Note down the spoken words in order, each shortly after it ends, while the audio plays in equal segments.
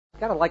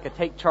Gotta like a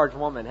take charge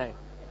woman, hey.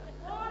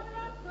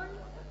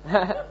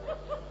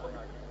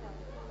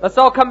 Let's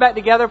all come back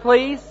together,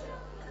 please.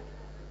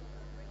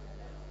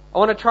 I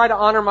want to try to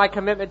honor my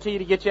commitment to you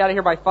to get you out of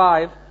here by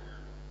 5.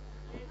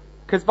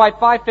 Because by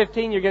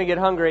 5:15 you're going to get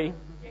hungry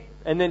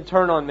and then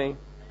turn on me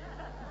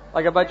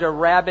like a bunch of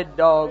rabid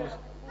dogs.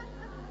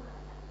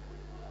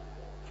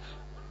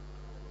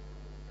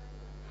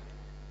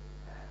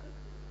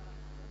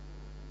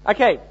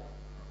 Okay,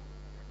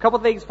 a couple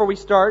things before we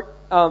start.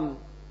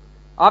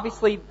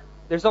 Obviously,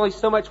 there's only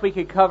so much we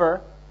could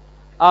cover.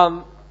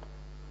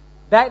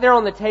 Back there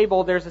on the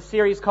table, there's a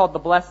series called The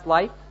Blessed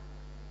Life.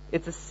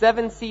 It's a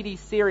 7 CD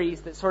series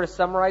that sort of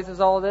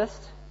summarizes all of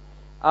this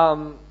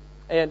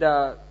and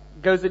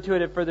goes into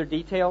it in further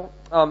detail.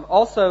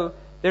 Also,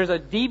 there's a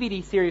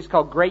DVD series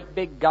called Great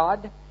Big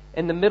God,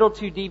 and the middle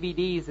 2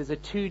 DVDs is a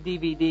 2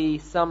 DVD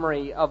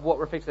summary of what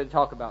we're fixing to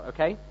talk about.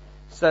 Okay,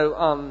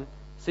 so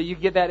you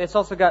get that. It's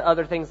also got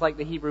other things like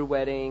the Hebrew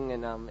wedding,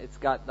 and it's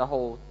got the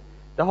whole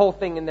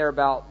thing in there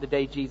about the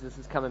day Jesus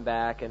is coming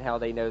back and how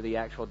they know the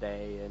actual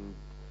day, and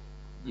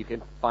you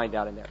can find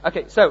out in there.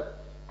 Okay, so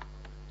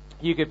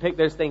you could pick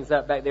those things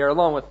up back there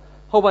along with a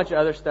whole bunch of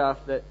other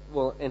stuff that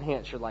will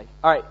enhance your life.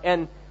 All right,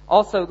 and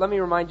also let me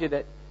remind you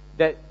that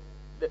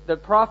the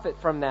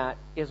profit from that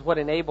is what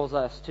enables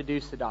us to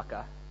do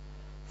tzedakah.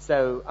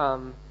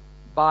 So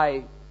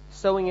by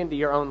sowing into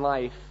your own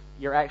life,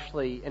 you're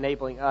actually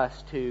enabling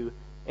us to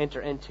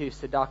enter into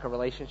tzedakah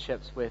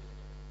relationships with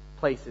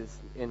places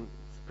in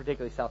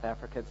particularly South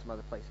Africa and some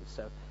other places.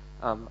 So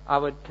I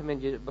would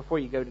commend you before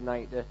you go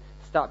tonight to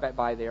stop back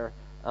by there.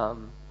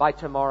 By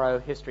tomorrow,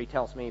 history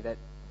tells me that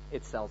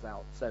it sells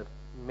out. So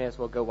you may as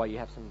well go while you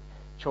have some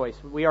choice.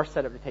 We are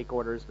set up to take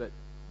orders, but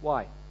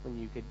why when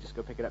you could just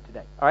go pick it up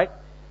today? All right?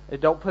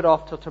 Don't put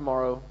off till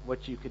tomorrow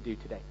what you could do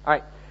today. All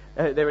right.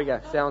 There we go.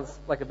 Sounds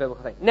like a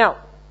biblical thing. Now,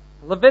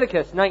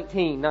 Leviticus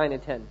 19, 9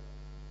 and 10.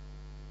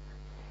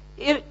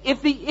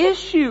 If the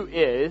issue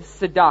is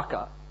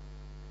tzedakah,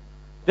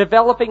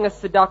 developing a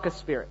tzedakah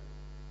spirit,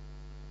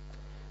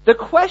 the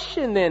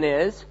question then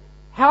is,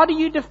 how do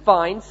you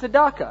define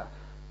tzedakah?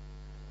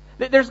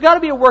 There's got to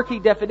be a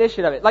working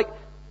definition of it. Like,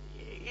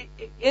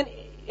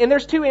 and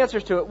there's 2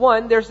 answers to it.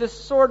 One, there's this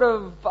sort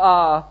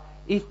of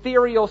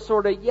ethereal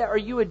sort of, are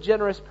you a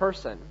generous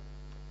person?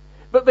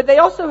 But they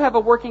also have a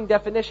working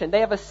definition.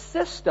 They have a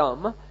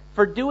system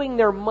for doing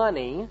their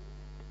money,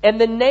 and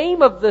the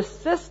name of the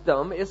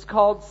system is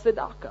called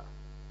tzedakah.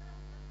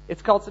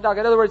 It's called tzedakah.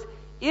 In other words,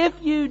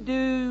 if you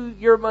do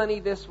your money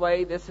this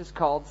way, this is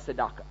called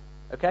tzedakah.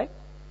 Okay?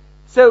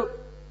 So,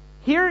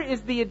 here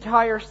is the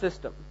entire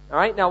system. All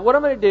right? Now, what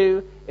I'm going to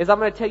do is I'm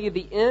going to tell you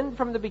the end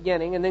from the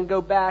beginning and then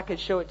go back and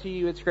show it to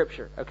you in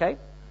Scripture. Okay?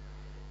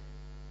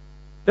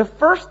 The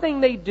first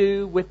thing they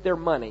do with their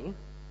money,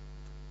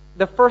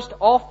 the first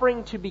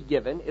offering to be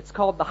given, it's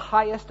called the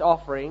highest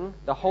offering,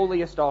 the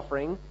holiest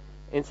offering.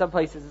 In some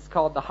places it's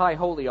called the high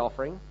holy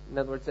offering. In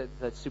other words,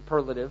 it's a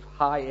superlative,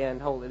 high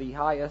and holy, the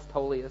highest,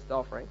 holiest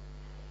offering.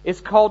 It's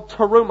called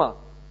terumah.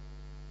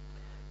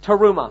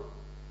 Terumah.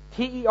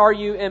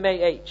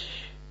 T-E-R-U-M-A-H.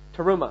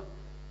 Terumah.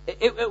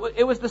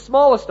 It was the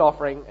smallest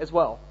offering as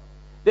well.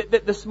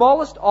 The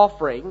smallest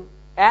offering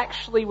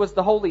actually was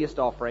the holiest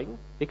offering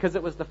because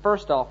it was the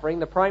first offering,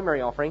 the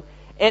primary offering,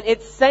 and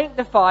it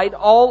sanctified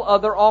all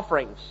other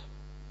offerings.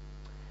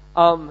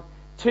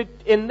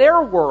 In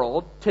their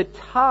world, to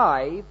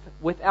tithe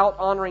without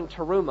honoring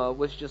terumah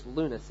was just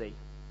lunacy.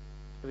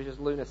 It was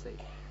just lunacy.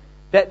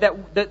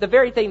 The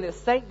very thing that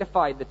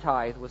sanctified the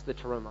tithe was the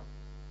terumah.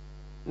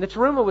 And the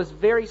terumah was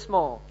very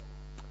small.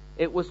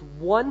 It was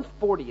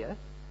 1/40th,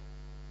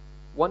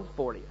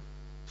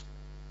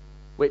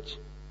 which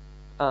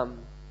I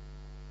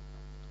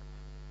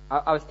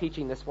was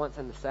teaching this once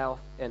in the South,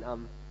 and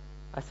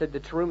I said the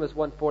terumah is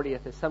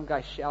 1/40th, and some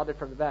guy shouted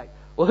from the back,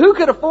 "Well, who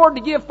could afford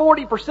to give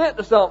 40%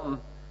 to something?"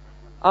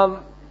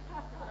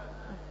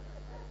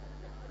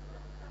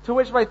 To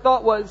which my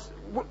thought was,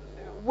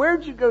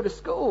 where'd you go to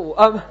school?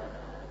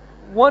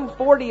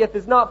 1/40th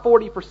is not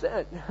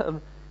 40%.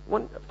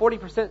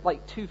 40% is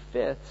like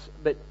 2/5,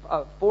 but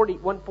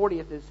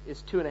 1/40th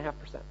is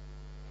 2.5%.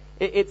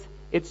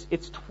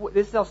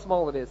 This is how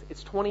small it is.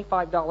 It's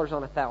 $25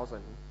 on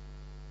 1,000.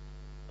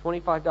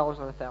 $25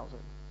 on 1,000.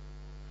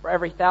 For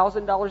every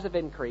 $1,000 of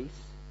increase,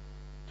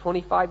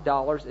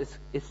 $25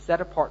 is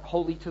set apart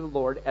wholly to the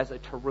Lord as a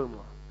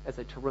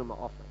terumah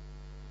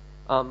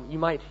offering. You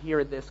might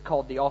hear this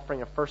called the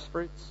offering of first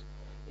fruits.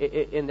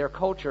 In their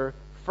culture,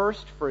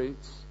 first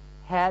fruits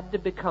had to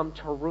become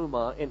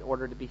terumah in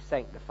order to be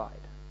sanctified.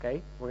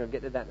 Okay, we're going to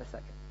get to that in a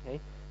second. Okay,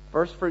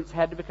 first fruits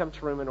had to become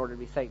terumah in order to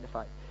be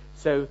sanctified.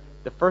 So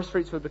the first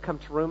fruits would become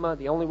terumah.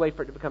 The only way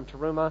for it to become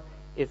terumah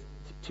is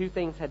 2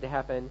 things had to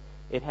happen.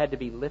 It had to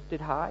be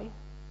lifted high,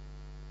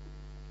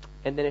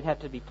 and then it had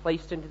to be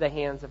placed into the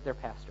hands of their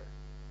pastor.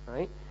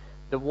 Right?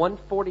 The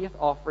 1/40th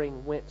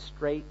offering went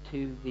straight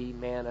to the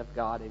man of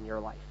God in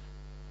your life.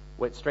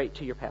 Went straight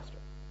to your pastor.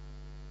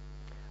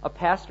 A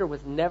pastor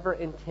was never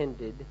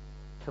intended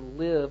to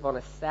live on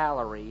a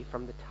salary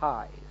from the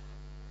tithe.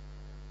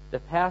 The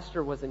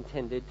pastor was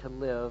intended to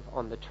live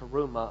on the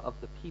teruma of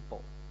the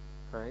people.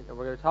 All right, and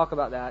we're going to talk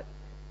about that.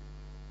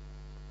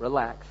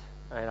 Relax.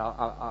 All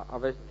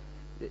right,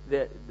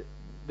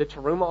 the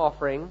teruma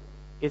offering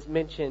is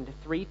mentioned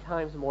 3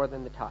 times more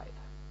than the tithe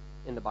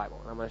in the Bible.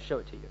 And I'm going to show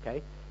it to you,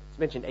 okay? It's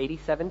mentioned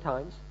 87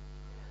 times.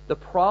 The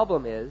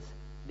problem is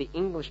the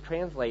English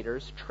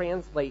translators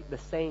translate the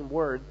same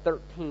word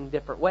 13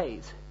 different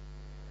ways.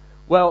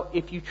 Well,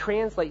 if you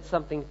translate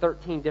something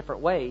 13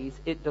 different ways,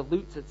 it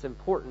dilutes its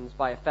importance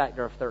by a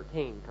factor of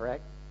 13,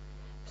 correct?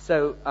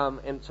 So, I'm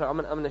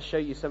going to show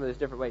you some of those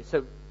different ways.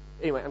 So,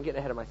 anyway, I'm getting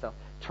ahead of myself.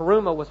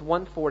 Teruma was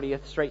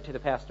 1/40th straight to the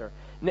pastor.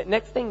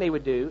 Next thing they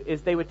would do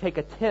is they would take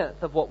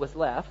 1/10 of what was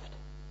left,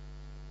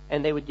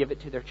 and they would give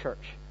it to their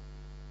church.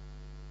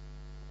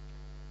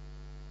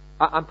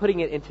 I'm putting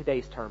it in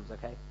today's terms,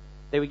 okay?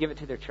 They would give it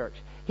to their church.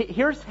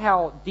 Here's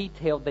how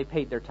detailed they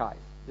paid their tithes.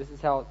 This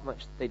is how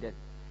much they did.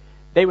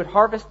 They would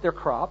harvest their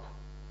crop.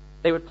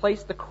 They would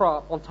place the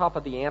crop on top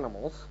of the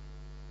animals.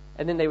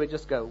 And then they would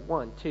just go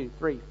 1, 2,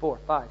 3, 4,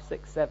 5,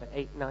 6, 7,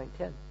 8, 9,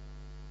 10.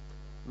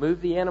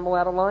 Move the animal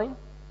out of line.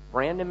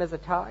 Brand him as a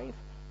tithe.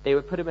 They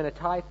would put him in a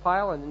tithe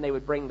pile, and then they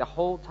would bring the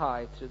whole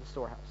tithe to the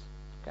storehouse.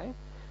 Okay?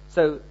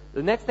 So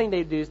the next thing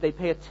they do is they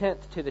pay 1/10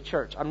 to the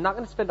church. I'm not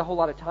going to spend a whole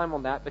lot of time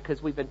on that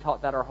because we've been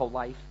taught that our whole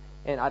life,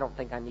 and I don't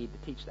think I need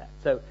to teach that.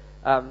 So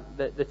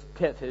the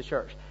 1/10 to the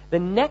church. The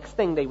next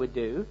thing they would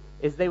do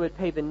is they would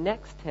pay the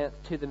next 1/10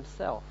 to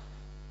themselves.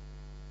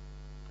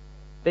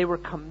 They were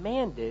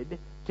commanded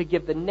to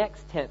give the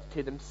next 1/10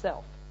 to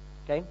themselves.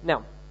 Okay?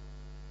 Now,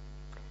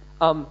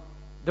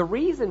 the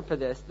reason for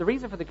this, the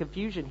reason for the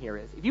confusion here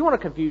is, if you want to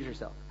confuse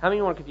yourself, how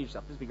many want to confuse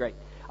yourself? This would be great.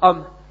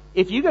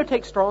 If you go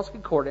take Strong's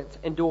Concordance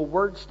and do a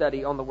word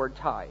study on the word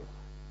tithe,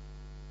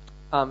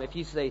 if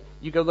you say,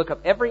 you go look up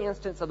every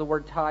instance of the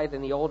word tithe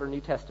in the Old or New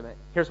Testament,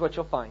 here's what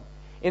you'll find.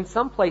 In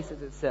some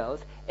places it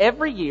says,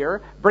 every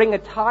year, bring a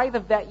tithe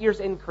of that year's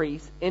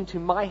increase into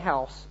my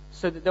house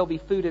so that there'll be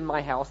food in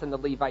my house and the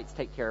Levites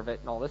take care of it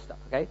and all this stuff,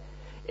 okay?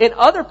 In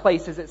other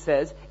places it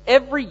says,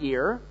 every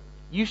year,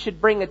 you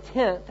should bring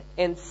 1/10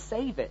 and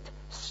save it,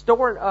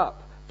 store it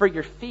up for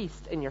your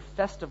feasts and your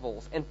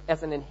festivals and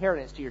as an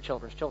inheritance to your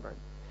children's children.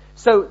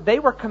 So they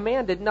were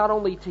commanded not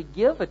only to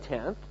give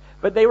 1/10,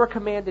 but they were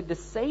commanded to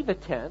save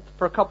 1/10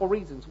 for a couple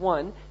reasons.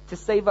 One, to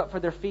save up for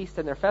their feasts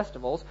and their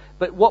festivals.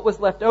 But what was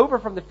left over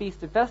from the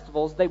feasts and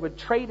festivals, they would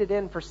trade it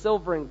in for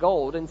silver and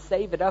gold and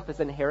save it up as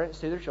inheritance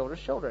to their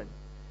children's children.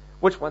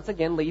 Which once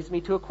again leads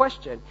me to a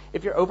question.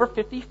 If you're over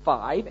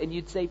 55 and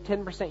you'd save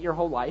 10% your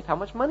whole life, how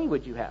much money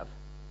would you have?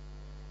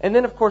 And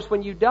then, of course,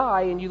 when you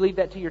die and you leave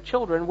that to your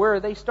children, where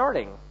are they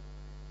starting?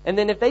 And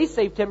then if they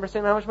save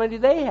 10%, how much money do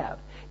they have?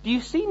 Do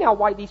you see now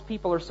why these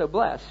people are so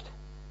blessed?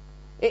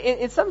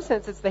 In some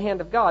sense, it's the hand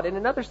of God. In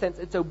another sense,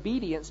 it's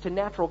obedience to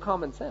natural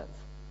common sense.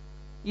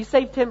 You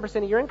save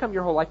 10% of your income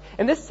your whole life.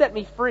 And this set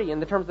me free in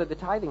the terms of the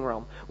tithing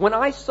realm. When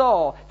I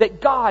saw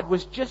that God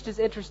was just as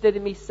interested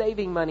in me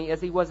saving money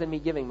as He was in me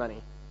giving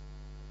money.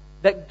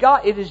 That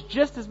God, it is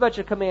just as much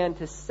a command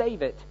to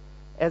save it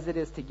as it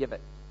is to give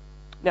it.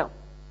 Now,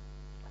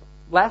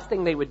 last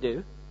thing they would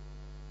do,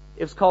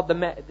 it was called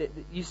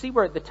you see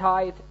where the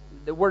tithe,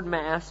 the word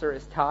maaser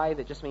is tithe,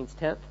 it just means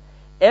 1/10.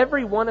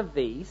 Every one of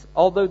these,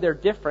 although they're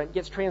different,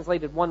 gets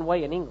translated one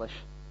way in English,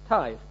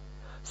 tithe.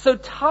 So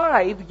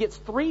tithe gets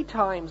 3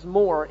 times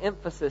more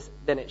emphasis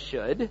than it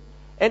should,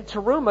 and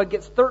teruma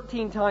gets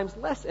 13 times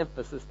less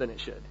emphasis than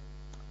it should.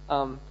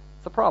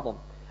 It's a problem.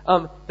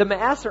 The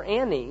maaser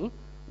ani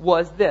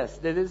was this.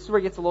 This is where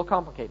it gets a little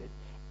complicated.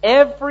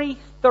 Every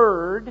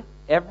third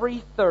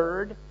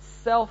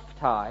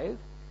self-tithe,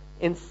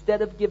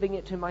 instead of giving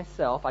it to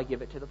myself, I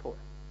give it to the poor.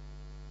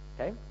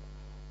 Okay?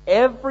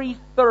 Every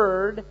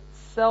third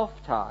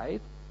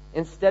self-tithe,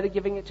 instead of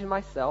giving it to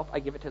myself, I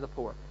give it to the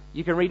poor.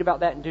 You can read about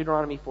that in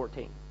Deuteronomy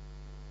 14.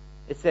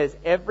 It says,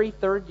 every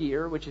third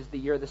year, which is the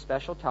year of the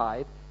special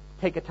tithe,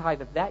 take a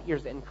tithe of that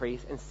year's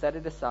increase and set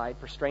it aside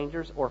for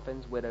strangers,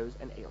 orphans, widows,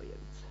 and aliens.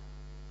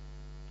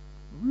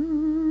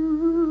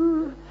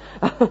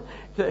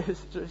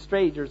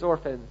 Strangers,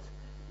 orphans,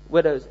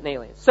 widows, and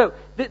aliens. So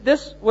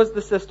this was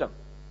the system.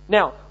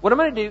 Now, what I'm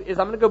going to do is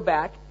I'm going to go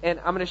back and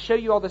I'm going to show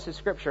you all this in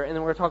Scripture, and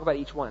then we're going to talk about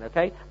each one,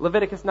 okay?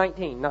 Leviticus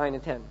 19, 9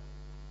 and 10.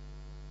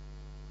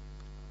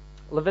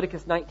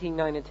 Leviticus 19,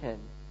 9 and 10.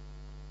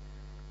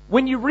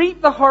 When you reap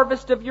the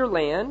harvest of your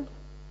land,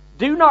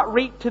 do not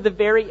reap to the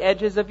very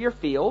edges of your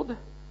field,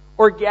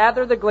 or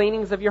gather the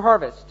gleanings of your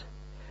harvest.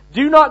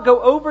 Do not go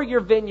over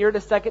your vineyard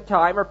a second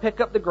time, or pick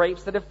up the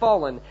grapes that have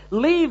fallen.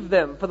 Leave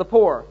them for the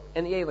poor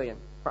and the alien,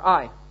 for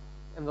I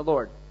am the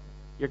Lord,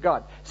 your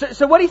God.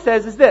 So what he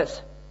says is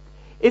this.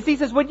 He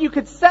says, when you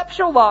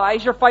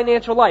conceptualize your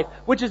financial life,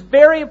 which is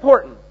very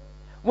important.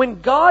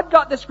 When God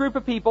got this group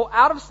of people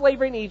out of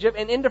slavery in Egypt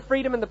and into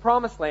freedom in the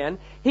Promised Land,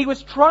 He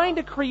was trying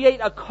to create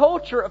a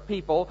culture of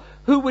people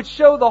who would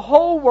show the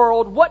whole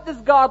world what does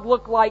God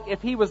look like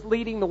if He was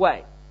leading the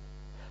way.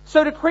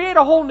 So to create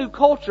a whole new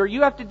culture,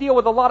 you have to deal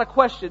with a lot of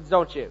questions,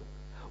 don't you?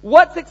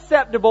 What's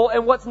acceptable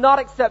and what's not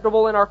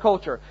acceptable in our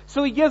culture?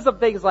 So He gives them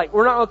things like,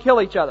 we're not going to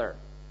kill each other.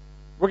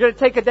 We're going to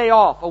take a day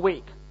off a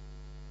week.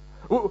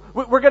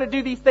 We're going to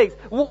do these things.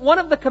 One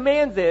of the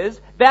commands is,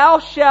 thou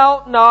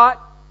shalt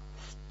not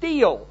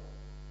steal.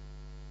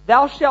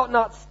 Thou shalt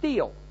not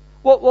steal.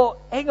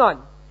 Well, hang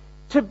on.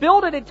 To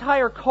build an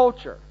entire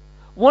culture,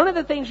 one of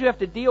the things you have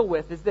to deal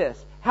with is this.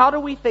 How do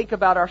we think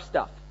about our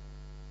stuff?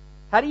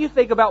 How do you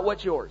think about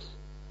what's yours?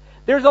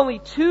 There's only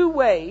two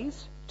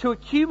ways to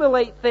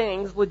accumulate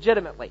things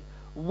legitimately.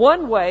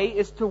 One way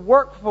is to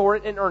work for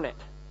it and earn it.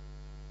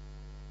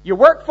 You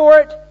work for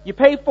it, you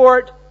pay for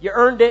it, you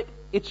earned it,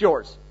 it's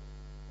yours.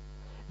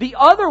 The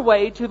other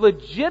way to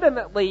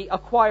legitimately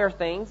acquire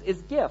things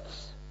is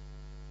gifts.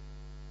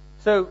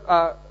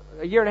 So,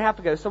 a year and a half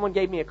ago, someone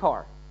gave me a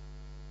car.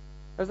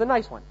 It was a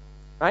nice one,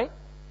 right?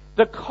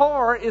 The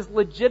car is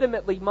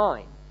legitimately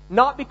mine.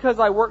 Not because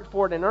I worked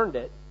for it and earned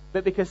it,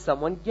 but because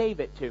someone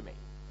gave it to me.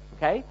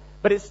 Okay?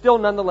 But it's still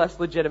nonetheless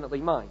legitimately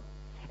mine.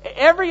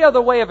 Every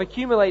other way of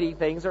accumulating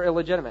things are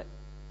illegitimate.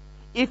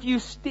 If you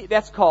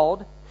that's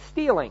called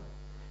stealing.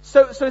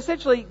 So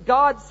essentially,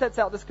 God sets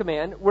out this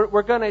command.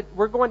 We're going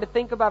to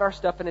think about our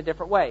stuff in a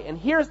different way. And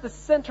here's the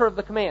center of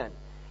the command.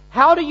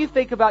 How do you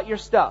think about your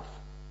stuff?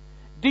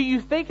 Do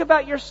you think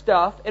about your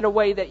stuff in a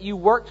way that you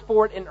worked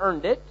for it and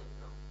earned it?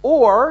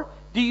 Or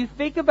do you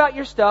think about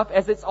your stuff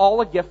as it's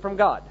all a gift from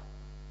God?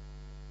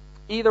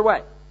 Either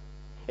way.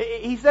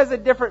 He says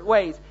in different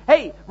ways,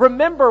 hey,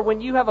 remember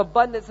when you have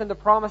abundance in the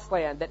promised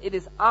land, that it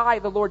is I,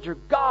 the Lord your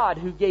God,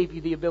 who gave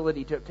you the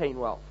ability to obtain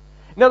wealth.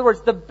 In other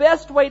words, the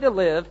best way to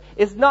live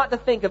is not to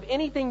think of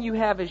anything you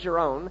have as your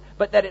own,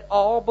 but that it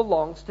all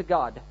belongs to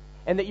God.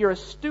 And that you're a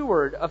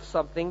steward of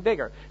something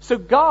bigger. So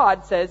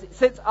God says,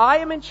 since I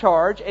am in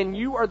charge and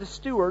you are the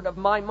steward of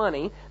my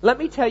money, let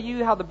me tell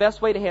you how the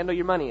best way to handle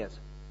your money is.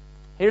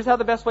 Here's how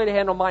the best way to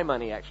handle my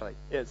money actually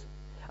is.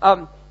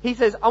 He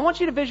says, I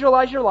want you to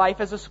visualize your life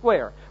as a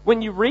square.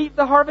 When you reap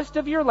the harvest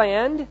of your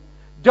land,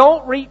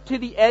 don't reap to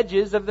the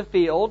edges of the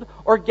field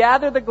or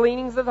gather the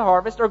gleanings of the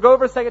harvest or go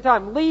over a second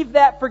time. Leave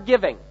that for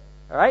giving.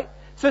 All right?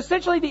 So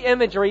essentially the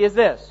imagery is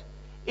this.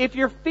 If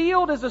your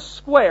field is a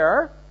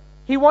square,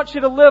 He wants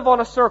you to live on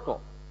a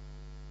circle.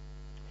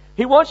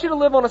 He wants you to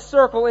live on a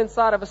circle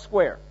inside of a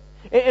square.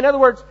 In other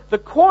words, the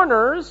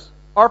corners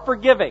are for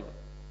giving.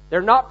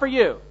 They're not for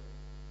you.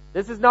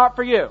 This is not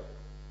for you.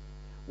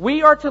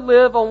 We are to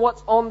live on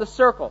what's on the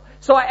circle.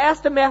 So I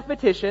asked a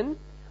mathematician,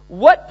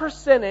 what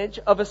percentage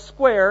of a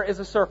square is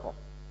a circle?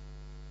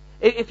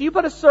 If you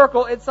put a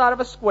circle inside of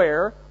a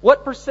square,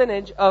 what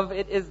percentage of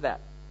it is that?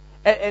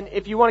 And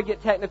if you want to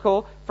get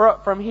technical,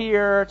 from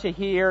here to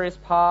here is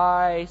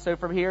pi. So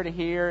from here to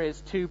here is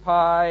 2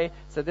 pi.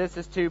 So this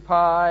is 2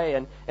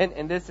 pi.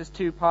 And this is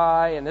 2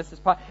 pi. And this is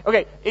pi.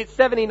 Okay, it's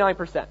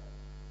 79%.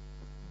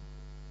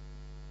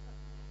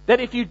 That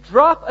if you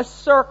drop a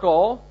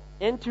circle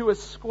into a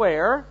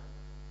square,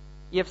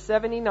 you have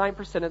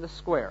 79% of the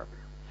square.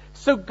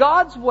 So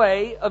God's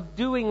way of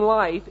doing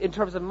life in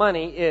terms of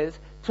money is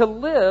to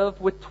live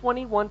with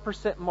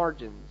 21%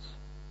 margins.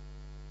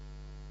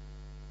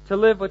 To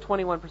live with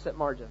 21%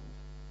 margins.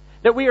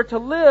 That we are to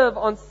live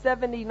on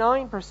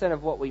 79%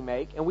 of what we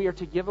make, and we are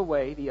to give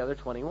away the other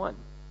 21%.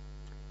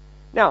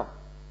 Now,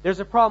 there's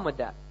a problem with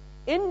that.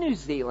 In New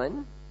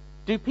Zealand,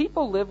 do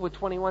people live with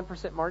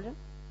 21% margin?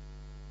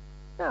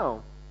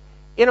 No.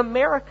 In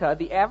America,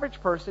 the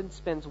average person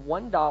spends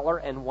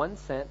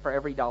 $1.01 for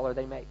every dollar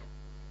they make.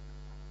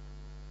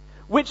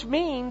 Which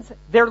means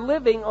they're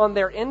living on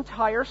their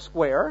entire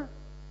square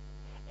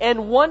and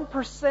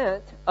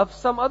 1% of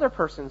some other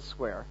person's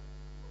square.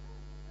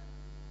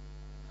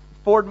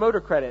 Ford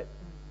Motor Credit,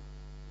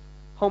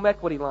 home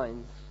equity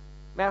lines,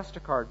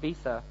 MasterCard,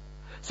 Visa.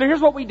 So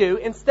here's what we do.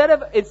 Instead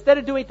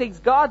of doing things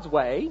God's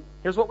way,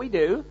 here's what we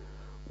do.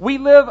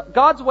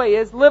 God's way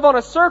is live on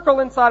a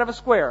circle inside of a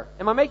square.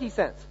 Am I making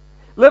sense?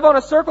 Live on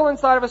a circle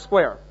inside of a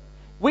square.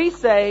 We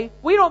say,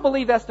 we don't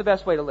believe that's the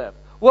best way to live.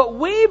 What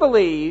we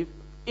believe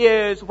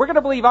is, we're going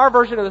to believe our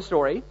version of the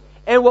story,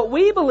 and what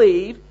we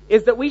believe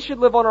is that we should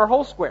live on our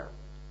whole square.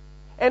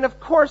 And of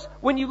course,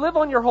 when you live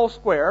on your whole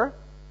square,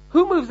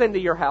 who moves into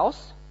your house?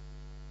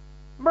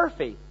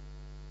 Murphy.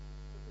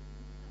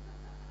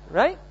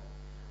 Right?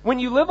 When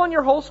you live on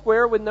your whole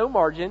square with no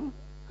margin,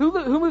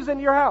 who moves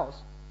into your house?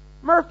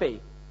 Murphy.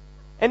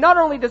 And not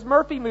only does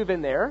Murphy move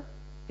in there,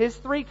 his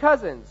 3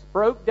 cousins,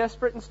 broke,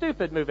 desperate, and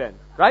stupid, move in.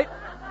 Right?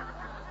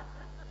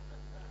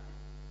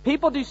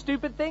 People do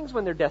stupid things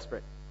when they're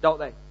desperate, don't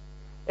they?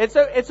 And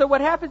so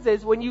what happens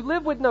is, when you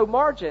live with no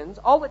margins,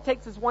 all it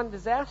takes is one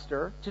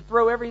disaster to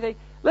throw everything.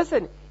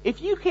 Listen,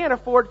 if you can't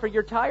afford for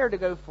your tire to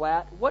go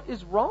flat, what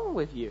is wrong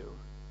with you?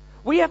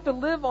 We have to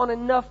live on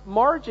enough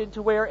margin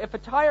to where if a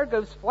tire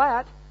goes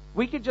flat,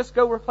 we could just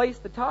go replace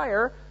the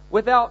tire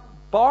without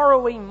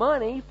borrowing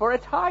money for a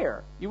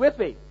tire. You with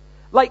me?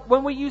 Like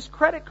when we use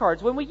credit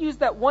cards, when we use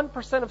that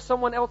 1% of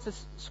someone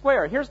else's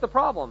square, here's the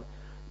problem.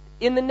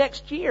 In the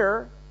next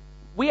year,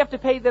 we have to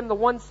pay them the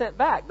 1 cent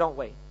back, don't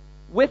we?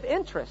 With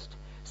interest.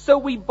 So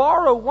we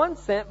borrow 1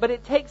 cent, but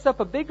it takes up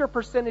a bigger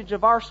percentage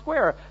of our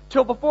square.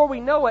 Till before we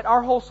know it,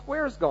 our whole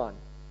square is gone.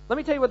 Let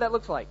me tell you what that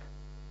looks like.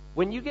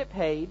 When you get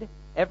paid,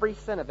 every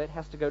cent of it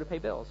has to go to pay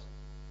bills.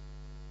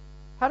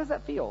 How does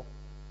that feel?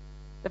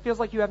 That feels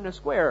like you have no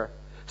square.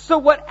 So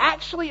what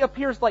actually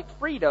appears like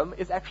freedom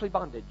is actually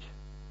bondage.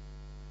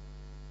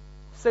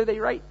 So they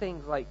write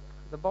things like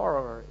the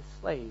borrower is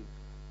slave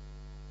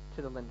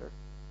to the lender.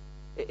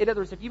 In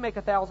other words, if you make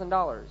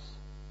 $1,000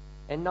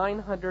 and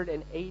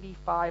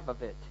 985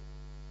 of it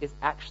is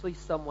actually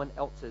someone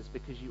else's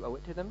because you owe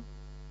it to them,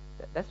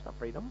 that's not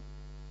freedom.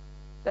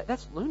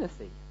 That's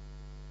lunacy.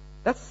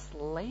 That's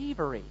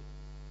slavery.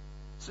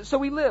 So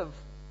we live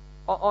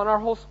on our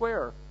whole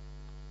square,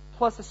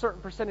 plus a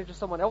certain percentage of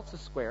someone else's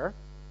square,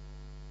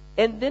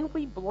 and then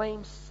we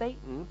blame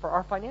Satan for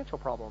our financial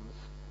problems.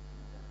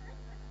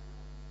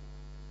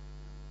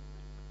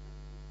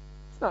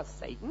 It's not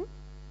Satan.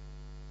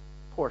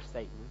 Poor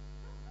Satan.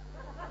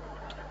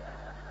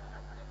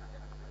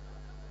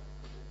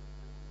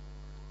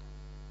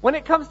 When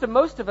it comes to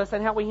most of us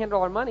and how we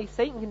handle our money,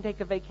 Satan can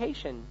take a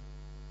vacation.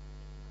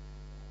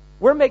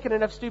 We're making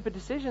enough stupid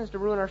decisions to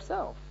ruin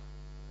ourselves.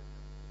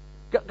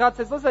 God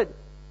says, listen,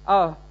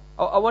 I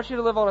want you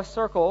to live on a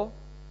circle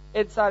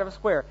inside of a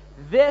square.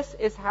 This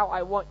is how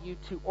I want you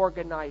to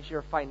organize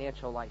your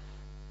financial life.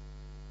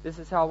 This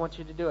is how I want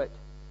you to do it.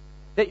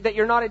 That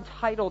you're not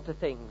entitled to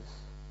things.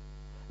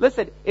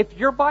 Listen, if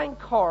you're buying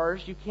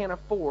cars you can't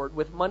afford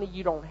with money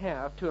you don't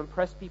have to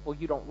impress people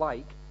you don't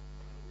like,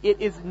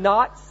 it is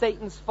not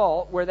Satan's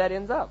fault where that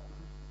ends up.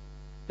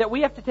 That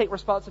we have to take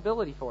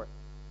responsibility for it.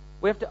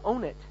 We have to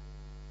own it.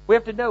 We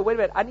have to know, wait a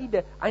minute, I need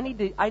to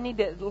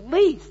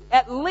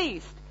at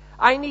least,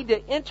 I need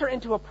to enter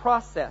into a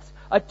process,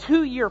 a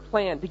 2-year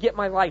plan to get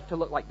my life to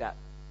look like that.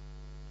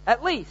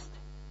 At least.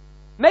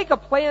 Make a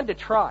plan to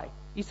try.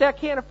 You say, I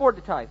can't afford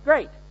to tithe.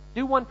 Great.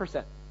 Do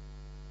 1%.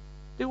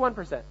 Do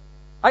 1%.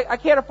 I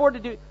can't afford to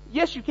do...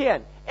 Yes, you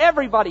can.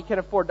 Everybody can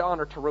afford to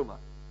honor Teruma.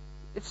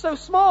 It's so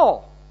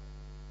small.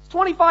 It's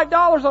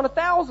 $25 on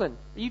 1,000.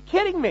 Are you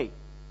kidding me?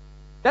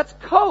 That's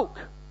Coke.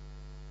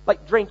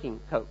 Like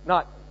drinking Coke,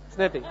 not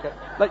sniffing Coke.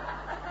 Like,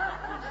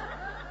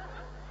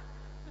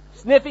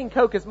 sniffing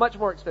Coke is much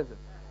more expensive.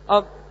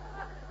 But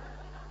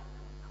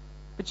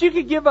you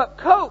could give up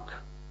Coke.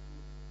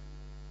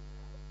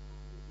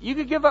 You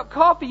could give up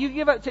coffee. You could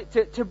give up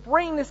to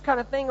bring this kind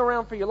of thing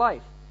around for your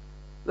life.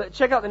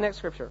 Check out the next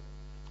scripture.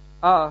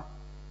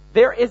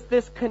 There is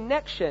this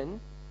connection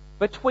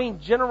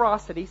between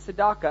generosity,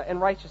 tzedakah, and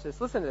righteousness.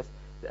 Listen to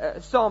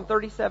this. Psalm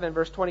 37,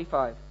 verse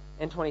 25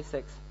 and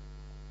 26.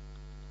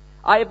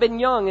 I have been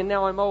young and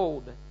now I'm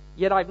old,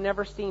 yet I've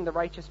never seen the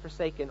righteous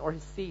forsaken or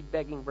his seed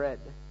begging bread.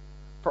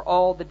 For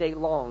all the day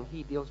long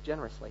he deals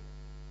generously.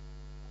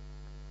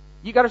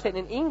 You got to understand,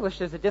 in English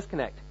there's a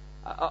disconnect.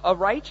 A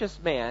righteous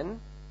man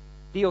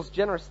deals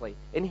generously.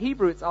 In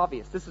Hebrew it's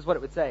obvious. This is what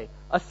it would say.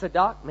 A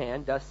tzedak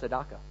man does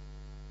tzedakah.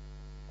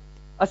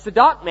 A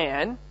tzedak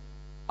man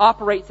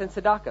operates in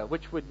tzedakah,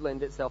 which would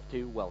lend itself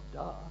to, well,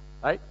 duh,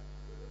 right?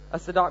 A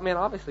tzedak man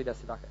obviously does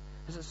tzedakah.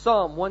 This is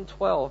Psalm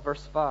 112,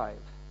 verse 5.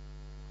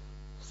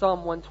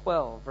 Psalm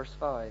 112, verse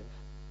 5.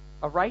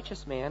 A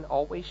righteous man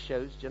always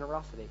shows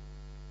generosity.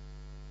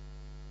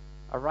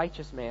 A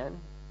righteous man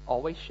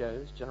always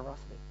shows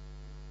generosity.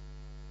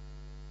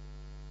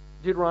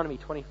 Deuteronomy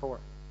 24.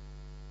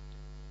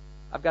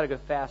 I've got to go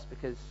fast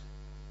because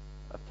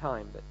of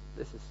time, but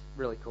this is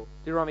really cool.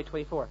 Deuteronomy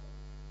 24,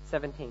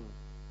 17.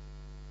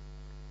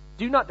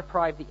 Do not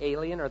deprive the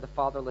alien or the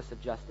fatherless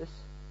of justice,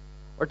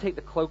 or take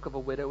the cloak of a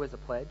widow as a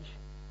pledge.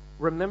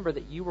 Remember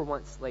that you were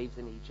once slaves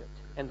in Egypt,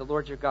 and the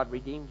Lord your God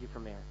redeemed you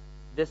from there.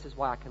 This is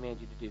why I command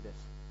you to do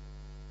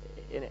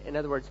this. In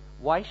other words,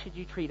 why should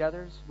you treat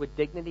others with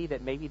dignity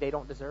that maybe they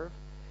don't deserve?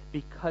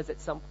 Because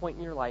at some point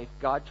in your life,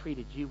 God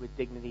treated you with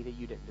dignity that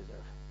you didn't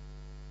deserve.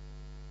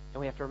 And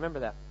we have to remember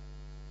that.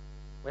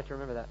 We have to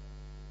remember that.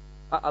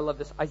 I love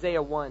this.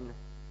 Isaiah 1,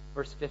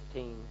 verse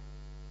 15.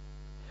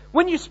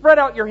 When you spread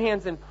out your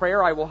hands in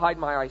prayer, I will hide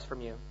my eyes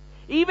from you.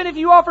 Even if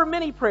you offer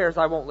many prayers,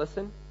 I won't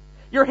listen.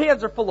 Your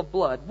hands are full of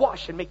blood.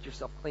 Wash and make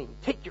yourself clean.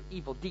 Take your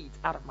evil deeds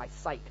out of my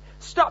sight.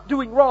 Stop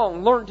doing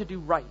wrong. Learn to do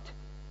right.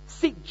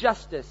 Seek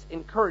justice.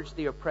 Encourage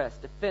the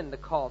oppressed. Defend the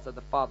cause of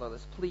the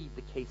fatherless. Plead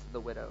the case of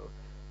the widow.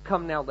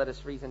 Come now, let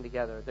us reason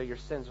together. Though your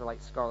sins are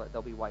like scarlet,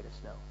 they'll be white as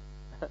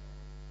snow.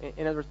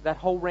 In other words, that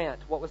whole rant,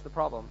 what was the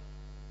problem?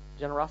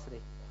 Generosity.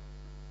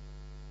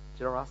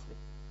 Generosity.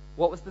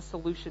 What was the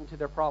solution to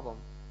their problem?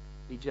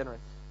 Be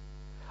generous.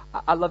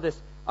 I love this.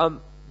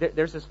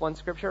 There's this one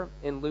scripture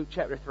in Luke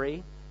chapter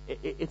 3.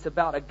 It's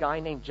about a guy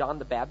named John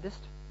the Baptist.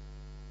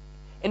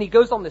 And he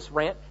goes on this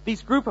rant.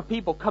 These group of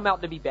people come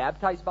out to be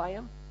baptized by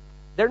him.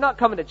 They're not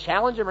coming to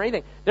challenge him or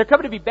anything. They're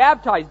coming to be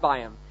baptized by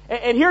him.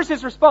 And here's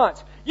his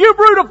response. You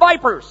brood of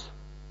vipers!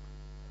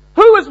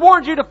 Who has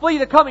warned you to flee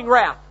the coming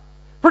wrath?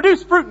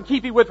 Produce fruit in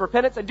keeping with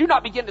repentance, and do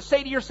not begin to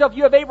say to yourself,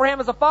 you have Abraham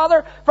as a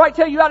father, for I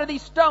tell you, out of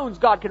these stones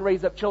God can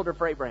raise up children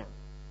for Abraham.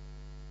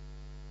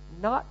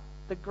 Not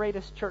the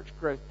greatest church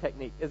growth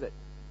technique, is it?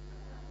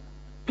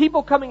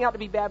 People coming out to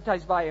be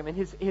baptized by him, and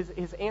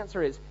his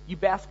answer is, you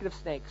basket of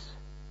snakes.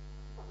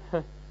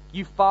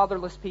 You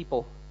fatherless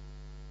people.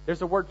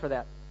 There's a word for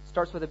that.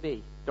 Starts with a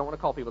B. Don't want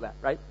to call people that,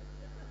 right?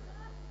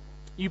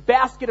 You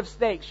basket of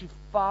snakes, you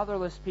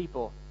fatherless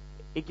people.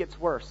 It gets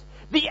worse.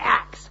 The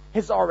axe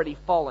has already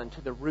fallen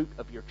to the root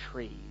of your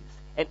trees,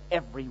 and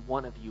every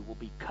one of you will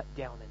be cut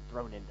down and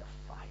thrown into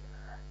fire.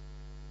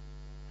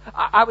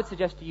 I would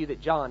suggest to you that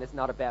John is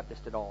not a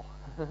Baptist at all.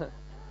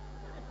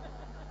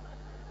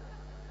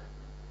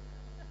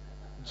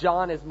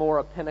 John is more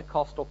a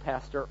Pentecostal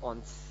pastor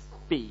on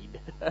speed.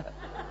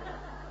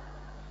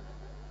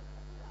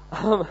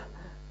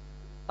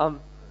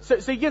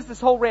 So he gives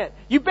this whole rant.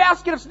 You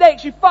basket of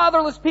snakes, you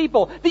fatherless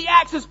people. The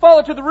axe has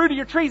fallen to the root of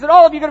your trees, and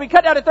all of you are going to be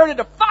cut down and thrown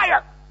into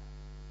fire.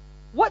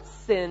 What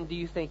sin do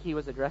you think he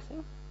was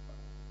addressing?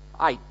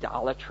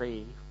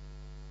 Idolatry.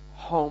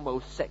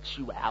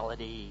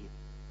 Homosexuality.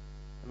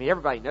 I mean,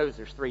 everybody knows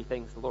there's 3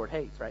 things the Lord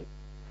hates, right?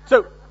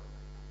 So,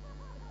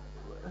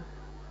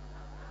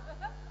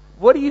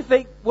 what do you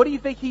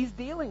think he's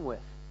dealing with?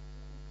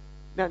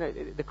 No,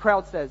 the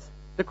crowd's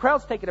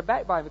taken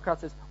aback by him. The crowd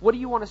says, what do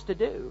you want us to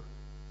do?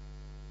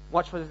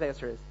 Watch what his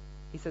answer is.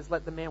 He says,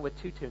 let the man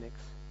with 2 tunics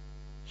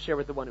share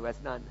with the one who has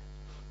none,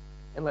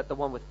 and let the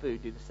one with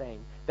food do the same.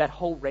 That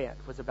whole rant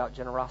was about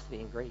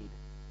generosity and greed.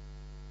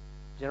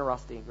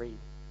 Generosity and greed.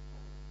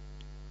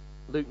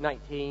 Luke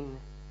 19,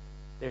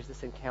 there's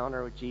this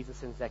encounter with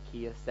Jesus and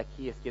Zacchaeus.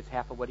 Zacchaeus gives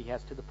half of what he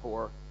has to the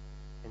poor,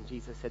 and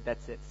Jesus said,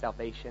 that's it.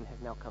 Salvation has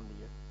now come to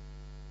you.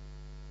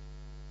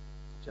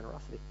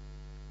 Generosity.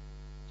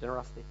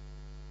 Generosity.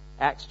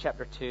 Acts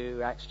chapter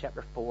 2, Acts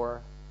chapter 4.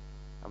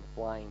 I'm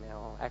flying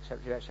now. Acts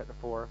chapter 2, Acts chapter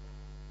 4.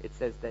 It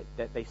says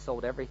that they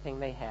sold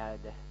everything they had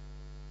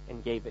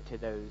and gave it to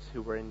those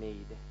who were in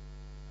need.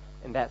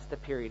 And that's the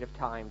period of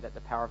time that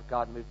the power of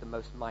God moved the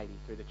most mighty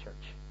through the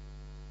church.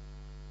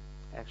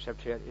 Acts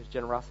chapter 2 is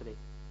generosity.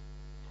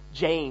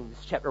 James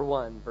chapter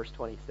 1, verse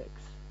 26.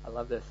 I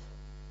love this.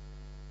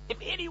 If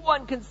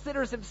anyone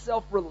considers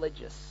himself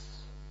religious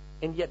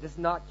and yet does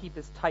not keep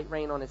his tight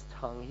rein on his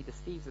tongue, he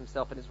deceives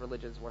himself and his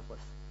religion is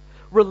worthless.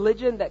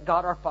 Religion that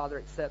God our Father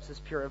accepts as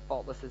pure and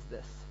faultless is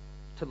this: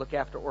 to look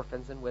after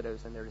orphans and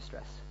widows in their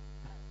distress.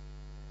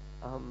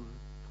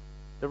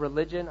 The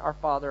religion our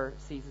Father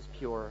sees as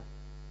pure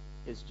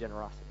is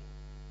generosity.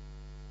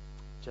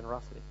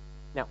 Generosity.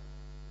 Now,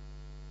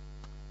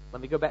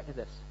 let me go back to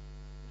this.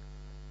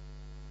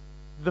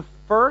 The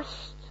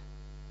first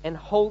and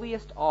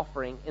holiest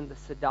offering in the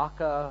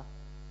tzedakah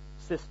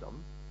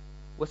system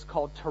was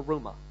called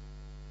teruma.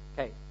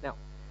 Okay, now,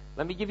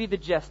 let me give you the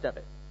gist of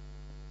it.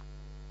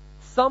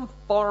 Some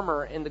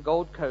farmer in the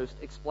Gold Coast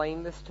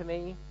explained this to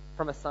me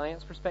from a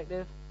science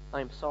perspective.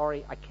 I'm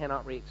sorry, I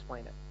cannot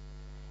re-explain it.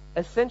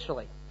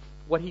 Essentially,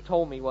 what he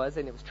told me was,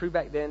 and it was true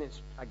back then,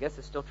 I guess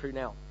it's still true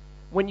now,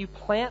 when you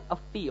plant a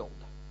field,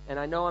 and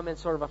I know I'm in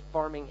sort of a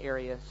farming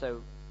area,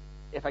 so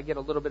if I get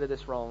a little bit of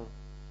this wrong,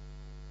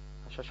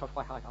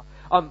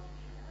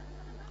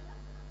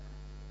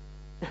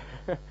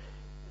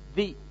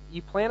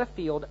 you plant a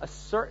field, a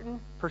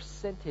certain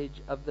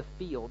percentage of the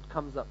field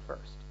comes up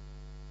first.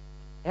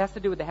 It has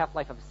to do with the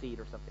half-life of a seed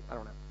or something. I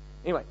don't know.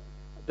 Anyway,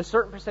 the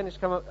certain percentage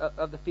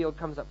of the field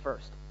comes up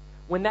first.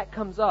 When that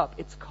comes up,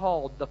 it's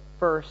called the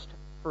first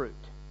fruit.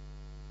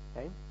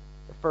 Okay?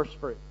 The first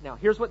fruit. Now,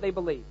 here's what they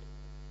believed.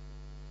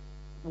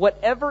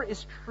 Whatever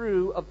is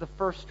true of the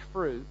first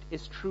fruit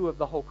is true of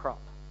the whole crop.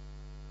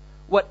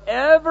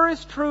 Whatever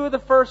is true of the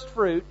first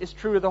fruit is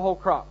true of the whole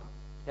crop.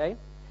 Okay?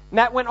 And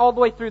that went all the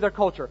way through their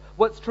culture.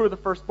 What's true of the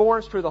firstborn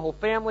is true of the whole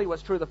family.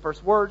 What's true of the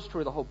first words, true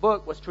of the whole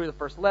book. What's true of the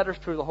first letters,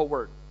 true of the whole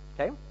word.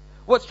 Okay?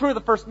 What's true of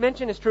the first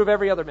mention is true of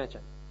every other mention.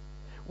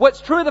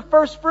 What's true of the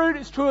first fruit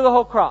is true of the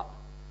whole crop.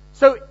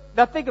 So,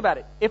 now think about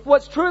it. If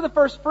what's true of the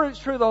first fruit is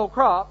true of the whole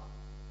crop,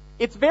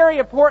 it's very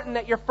important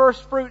that your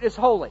first fruit is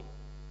holy.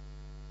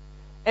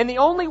 And the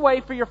only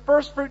way for your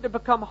first fruit to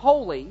become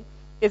holy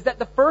is that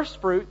the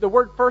first fruit, the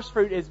word first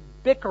fruit is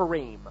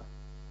bikurim.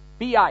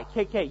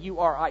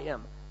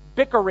 B-I-K-K-U-R-I-M.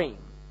 Bikurim.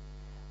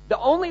 The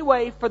only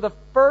way for the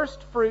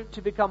first fruit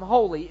to become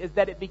holy is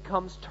that it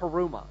becomes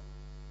teruma.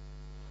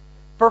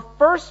 For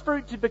first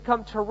fruit to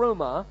become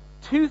teruma,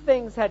 2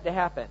 things had to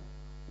happen.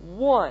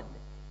 1,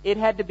 it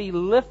had to be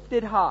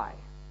lifted high.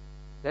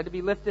 It had to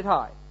be lifted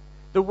high.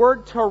 The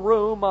word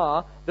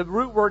teruma, the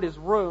root word is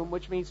rum,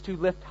 which means to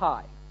lift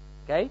high.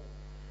 Okay?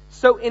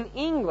 So in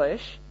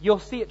English, you'll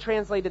see it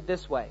translated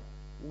this way: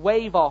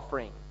 wave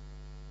offering,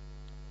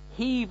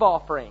 heave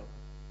offering,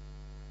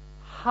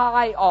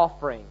 high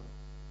offering,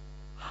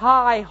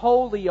 high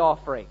holy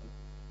offering.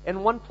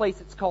 In one place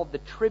it's called the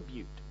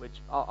tribute, which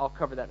I'll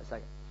cover that in a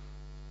second.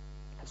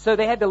 So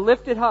they had to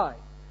lift it high.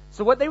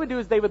 So what they would do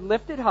is they would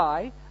lift it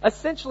high,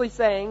 essentially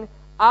saying,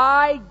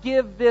 I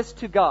give this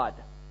to God.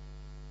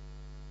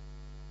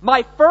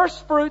 My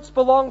first fruits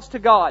belongs to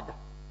God.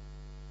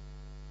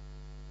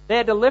 They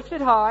had to lift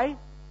it high,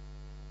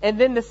 and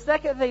then the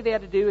second thing they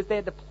had to do is they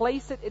had to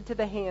place it into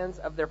the hands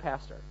of their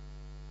pastor.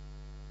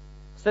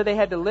 So they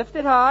had to lift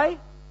it high,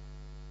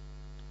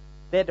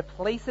 they had to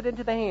place it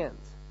into the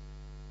hands.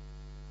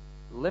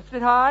 Lift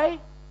it high,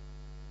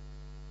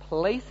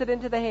 place it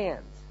into the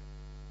hands.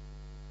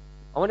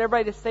 I want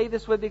everybody to say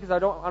this with me because I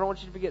don't want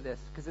you to forget this,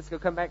 because it's going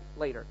to come back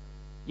later.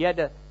 You had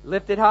to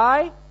lift it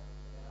high,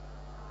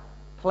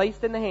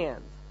 Placed in the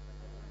hands.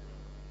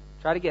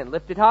 Try it again.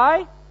 Lifted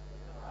high.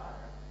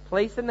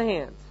 Placed in the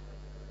hands.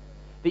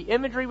 The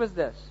imagery was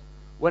this.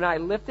 When I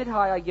lift it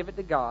high, I give it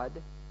to God,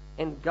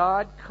 and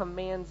God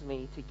commands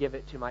me to give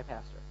it to my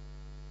pastor,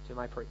 to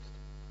my priest.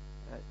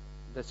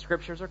 The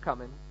scriptures are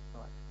coming.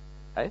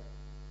 Okay?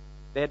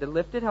 They had to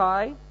lift it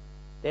high.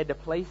 They had to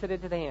place it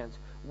into the hands.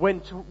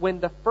 When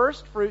the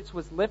first fruits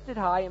was lifted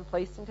high and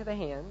placed into the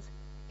hands,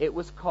 it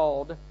was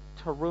called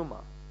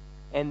teruma.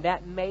 And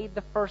that made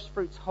the first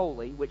fruits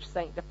holy, which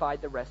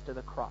sanctified the rest of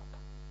the crop.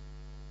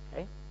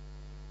 Okay?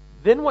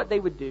 Then what they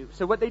would do,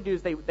 so what they do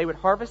is they would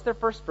harvest their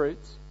first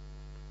fruits.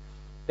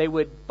 They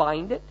would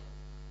bind it.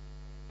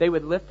 They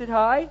would lift it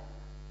high,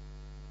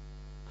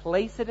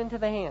 place it into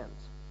the hands.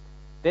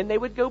 Then they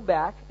would go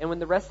back, and when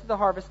the rest of the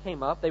harvest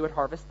came up, they would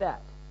harvest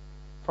that.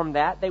 From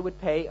that, they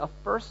would pay a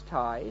first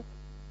tithe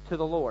to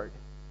the Lord.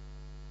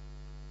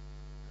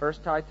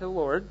 First tithe to the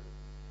Lord.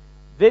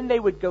 Then they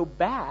would go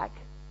back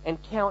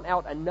and count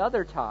out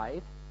another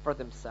tithe for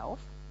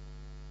themselves.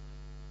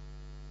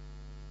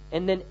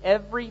 And then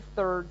every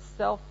third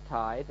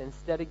self-tithe,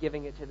 instead of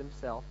giving it to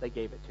themselves, they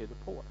gave it to the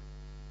poor.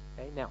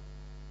 Okay, now,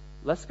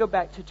 let's go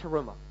back to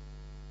teruma.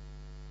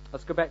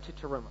 Let's go back to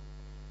teruma.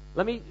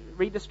 Let me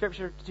read the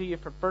scripture to you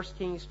from 1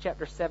 Kings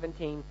chapter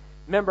 17.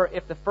 Remember,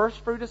 if the first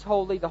fruit is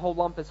holy, the whole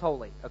lump is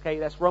holy. Okay,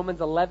 that's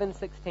Romans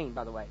 11:16,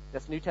 by the way.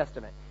 That's New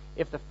Testament.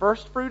 If the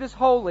first fruit is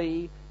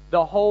holy,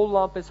 the whole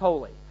lump is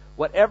holy.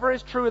 Whatever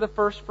is true of the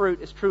first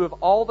fruit is true of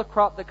all the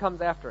crop that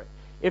comes after it.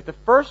 If the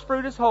first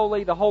fruit is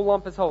holy, the whole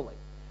lump is holy.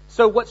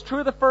 So what's true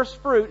of the first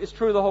fruit is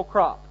true of the whole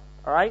crop.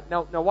 All right?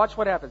 Now watch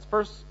what happens.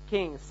 1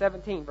 Kings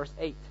 17, verse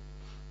 8.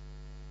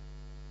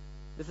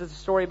 This is a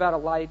story about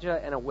Elijah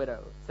and a widow.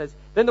 It says,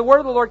 Then the word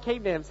of the Lord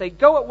came to him, saying,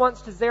 Go at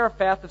once to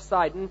Zarephath of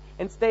Sidon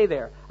and stay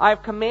there. I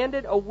have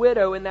commanded a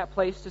widow in that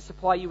place to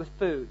supply you with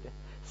food.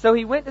 So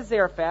he went to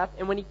Zarephath,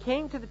 and when he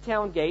came to the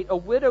town gate, a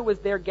widow was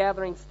there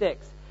gathering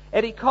sticks.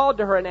 And he called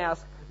to her and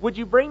asked, Would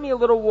you bring me a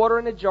little water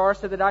in a jar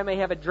so that I may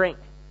have a drink?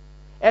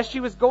 As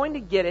she was going to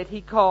get it,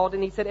 he called,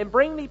 and he said, And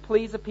bring me,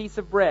 please, a piece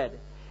of bread.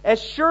 As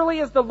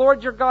surely as the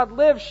Lord your God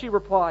lives, she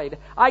replied,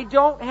 I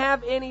don't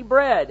have any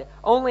bread,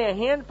 only a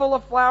handful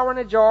of flour in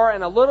a jar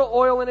and a little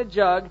oil in a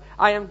jug.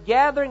 I am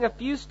gathering a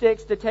few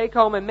sticks to take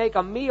home and make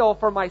a meal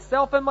for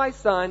myself and my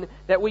son,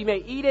 that we may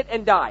eat it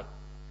and die.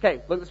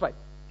 Okay, look this way.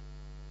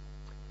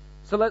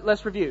 So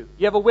let's review.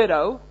 You have a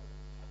widow.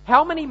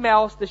 How many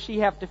mouths does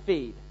she have to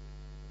feed?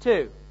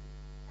 2.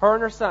 Her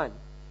and her son.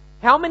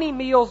 How many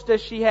meals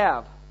does she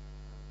have?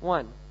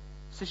 1.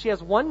 So she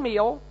has 1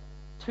 meal,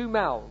 2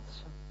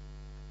 mouths.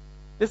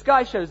 This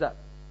guy shows up.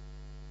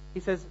 He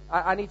says,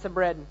 I need some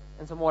bread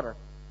and some water.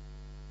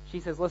 She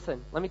says,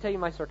 Listen, let me tell you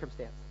my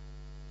circumstance.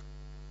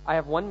 I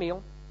have 1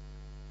 meal,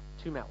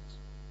 2 mouths.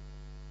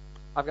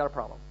 I've got a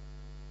problem.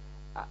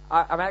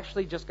 I'm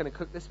actually just going to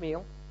cook this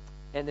meal,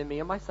 and then me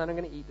and my son are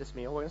going to eat this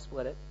meal. We're going to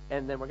split it,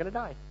 and then we're going to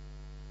die.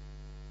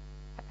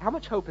 How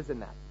much hope is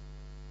in that?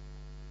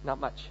 Not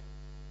much.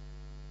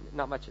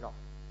 Not much at all.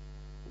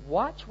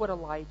 Watch what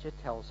Elijah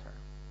tells her.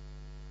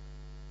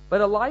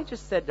 But Elijah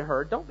said to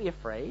her, Don't be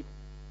afraid.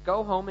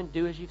 Go home and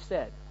do as you've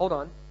said. Hold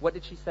on. What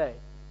did she say?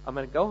 I'm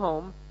going to go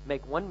home,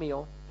 make 1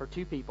 meal for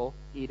 2 people,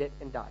 eat it,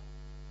 and die.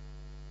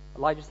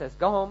 Elijah says,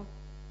 Go home,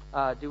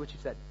 do what you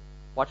said.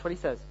 Watch what he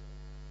says.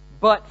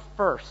 But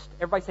first,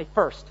 everybody say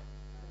first.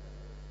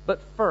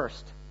 But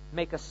first,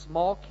 make a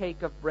small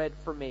cake of bread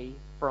for me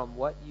from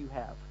what you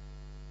have,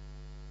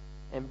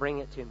 and bring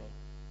it to me.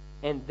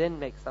 And then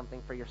make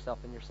something for yourself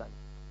and your son.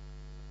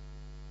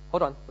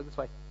 Hold on, look this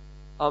way.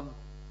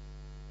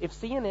 If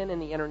CNN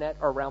and the internet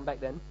are around back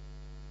then,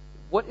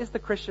 what is the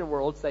Christian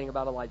world saying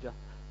about Elijah?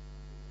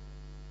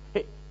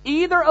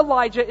 Either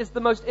Elijah is the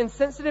most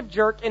insensitive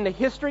jerk in the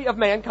history of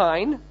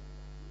mankind,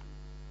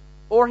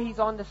 or he's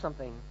onto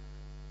something.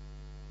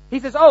 He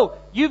says, Oh,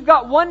 you've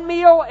got 1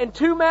 meal and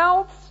 2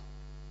 mouths?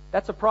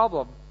 That's a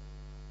problem.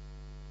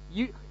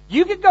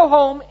 You could go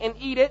home and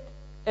eat it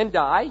and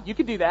die. You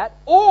could do that.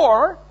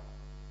 Or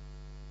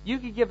you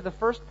could give the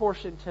first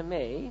portion to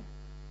me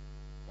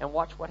and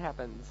watch what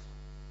happens.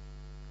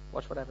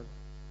 Watch what happens.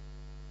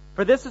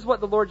 For this is what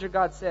the Lord your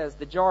God says,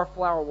 The jar of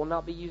flour will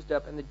not be used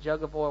up, and the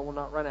jug of oil will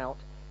not run out,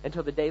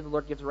 until the day the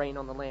Lord gives rain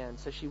on the land.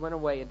 So she went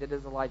away and did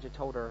as Elijah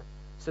told her.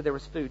 So there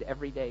was food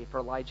every day for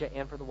Elijah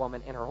and for the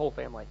woman and her whole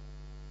family.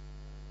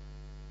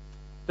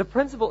 The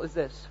principle is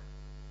this.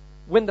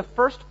 When the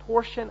first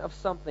portion of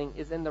something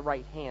is in the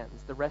right hands,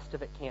 the rest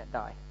of it can't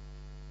die.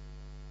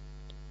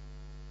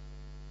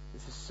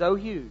 This is so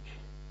huge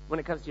when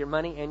it comes to your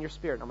money and your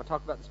spirit. I'm going to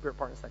talk about the spirit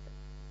part in a second.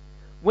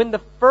 When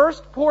the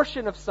first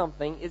portion of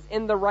something is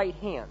in the right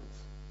hands,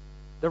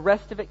 the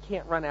rest of it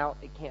can't run out,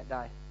 it can't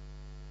die.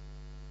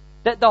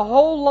 That the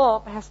whole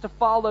lump has to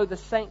follow the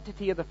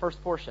sanctity of the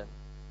first portion.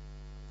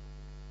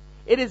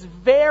 It is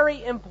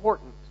very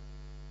important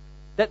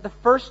that the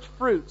first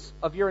fruits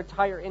of your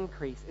entire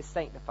increase is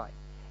sanctified.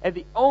 And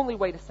the only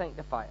way to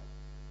sanctify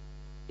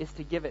it is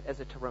to give it as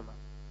a teruma.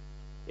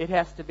 It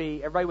has to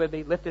be, everybody with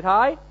me, lifted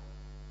high,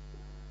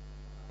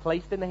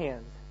 placed in the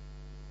hands.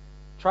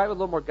 Try it with a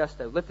little more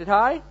gusto. Lifted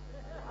high.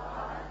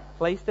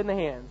 Placed in the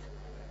hands.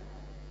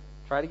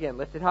 Try it again.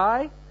 Lifted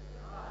high.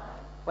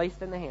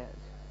 Placed in the hands.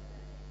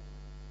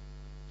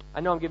 I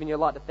know I'm giving you a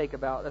lot to think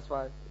about. That's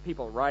why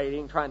people are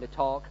writing, trying to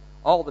talk.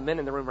 All the men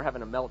in the room are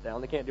having a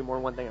meltdown. They can't do more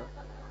than one thing. All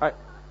right.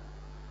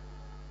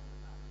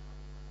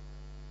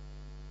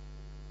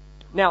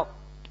 Now,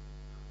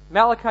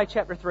 Malachi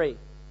chapter 3.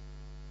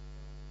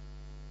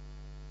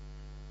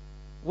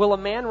 Will a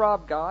man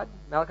rob God?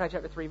 Malachi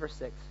chapter 3, verse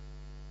 6.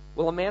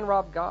 Will a man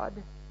rob God?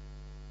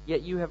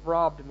 Yet you have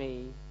robbed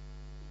me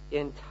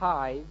in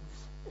tithes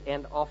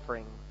and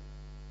offerings.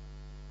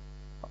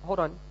 Hold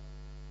on.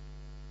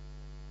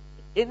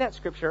 In that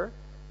scripture,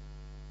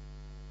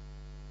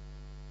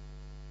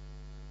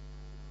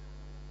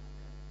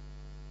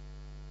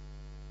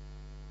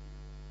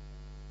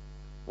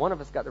 one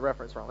of us got the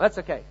reference wrong. That's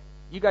okay.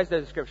 You guys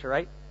know the scripture,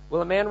 right?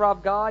 Will a man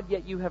rob God?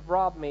 Yet you have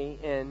robbed me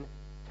in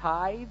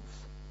tithes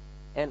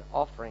and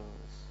offerings.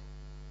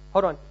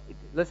 Hold on.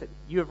 Listen,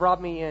 you have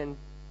robbed me in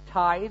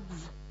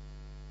tithes.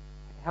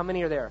 How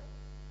many are there?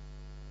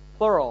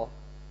 Plural.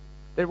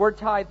 The word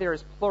tithe there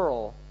is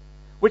plural.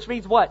 Which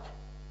means what?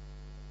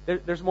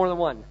 There's more than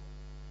one.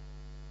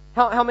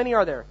 How many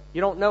are there?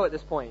 You don't know at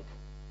this point.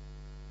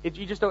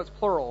 You just know it's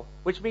plural.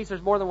 Which means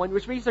there's more than one.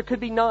 Which means there could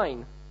be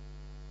 9.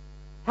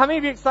 How many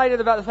of you are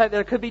excited about the fact that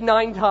there could be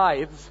 9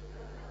 tithes?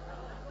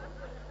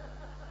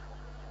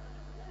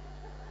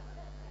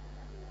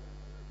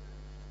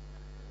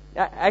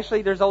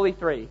 Actually, there's only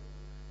 3.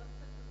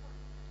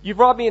 You've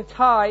robbed me in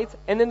tithes,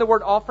 and then the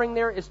word offering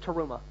there is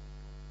teruma.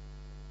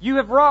 You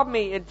have robbed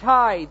me in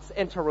tithes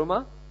and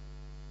teruma.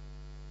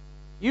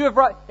 You have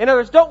robbed, in other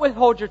words, don't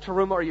withhold your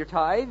teruma or your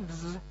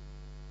tithes.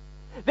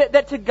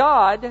 That to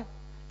God,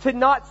 to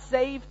not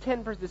save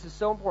 10%, this is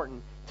so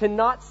important, to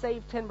not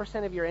save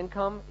 10% of your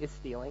income is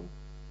stealing.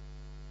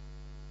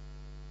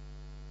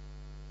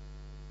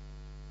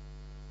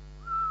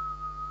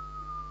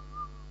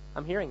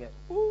 I'm hearing it.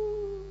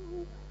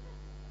 Ooh.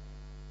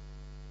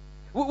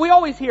 We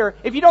always hear,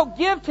 if you don't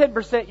give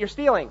 10%, you're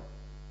stealing.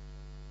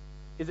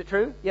 Is it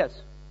true? Yes.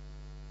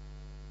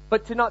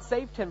 But to not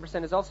save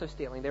 10% is also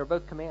stealing. They were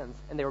both commands,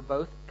 and they were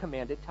both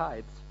commanded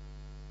tithes.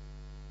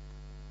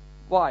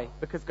 Why?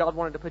 Because God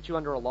wanted to put you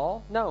under a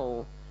law?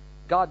 No.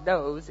 God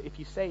knows if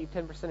you save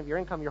 10% of your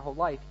income your whole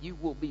life, you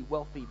will be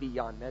wealthy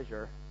beyond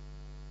measure.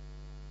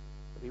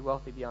 You'll be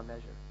wealthy beyond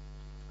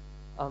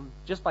measure.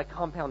 Just by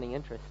compounding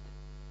interest.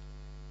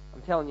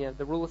 I'm telling you,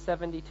 the rule of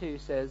 72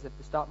 says if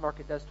the stock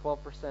market does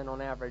 12%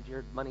 on average,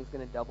 your money's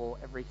going to double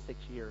every 6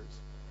 years.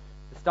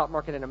 The stock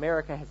market in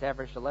America has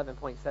averaged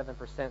 11.7%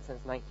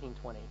 since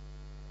 1920.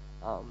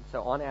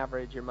 So on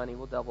average, your money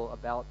will double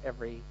about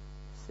every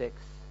 6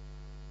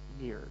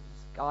 years.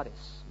 God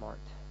is smart.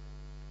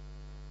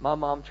 My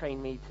mom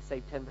trained me to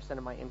save 10%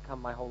 of my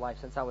income my whole life.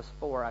 Since I was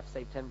 4, I've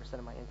saved 10%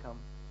 of my income.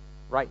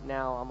 Right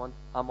now,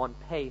 I'm on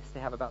pace to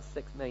have about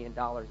 $6 million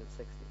at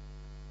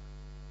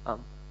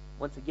 60.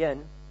 Once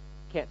again,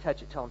 can't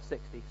touch it till I'm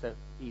 60, so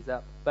ease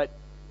up. But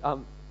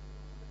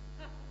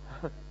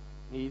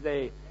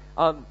easy.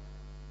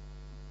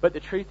 But the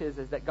truth is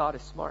that God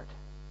is smart.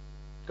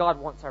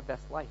 God wants our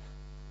best life.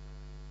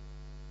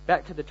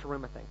 Back to the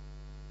teruma thing.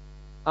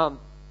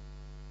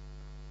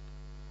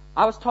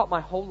 I was taught my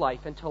whole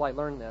life until I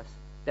learned this,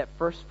 that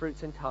first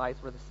fruits and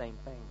tithes were the same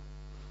thing.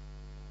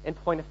 In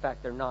point of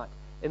fact, they're not.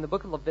 In the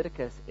book of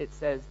Leviticus, it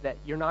says that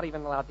you're not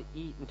even allowed to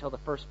eat until the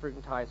first fruit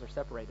and tithes are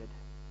separated.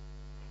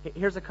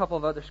 Here's a couple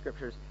of other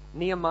scriptures.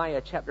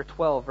 Nehemiah chapter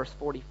 12, verse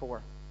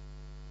 44.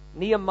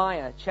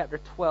 Nehemiah chapter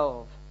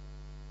 12,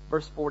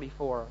 verse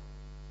 44.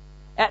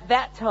 At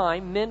that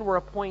time, men were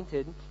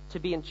appointed to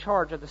be in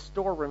charge of the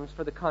storerooms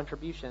for the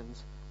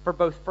contributions for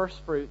both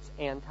first fruits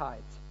and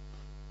tithes.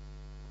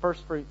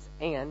 First fruits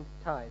and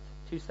tithes.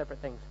 2 separate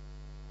things.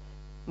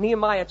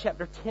 Nehemiah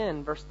chapter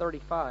 10, verse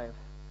 35.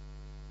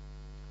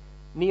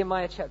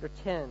 Nehemiah chapter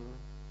 10,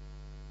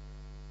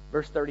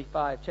 verse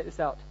 35. Check this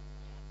out.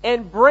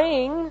 And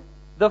bring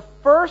the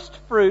first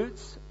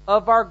fruits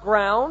of our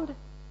ground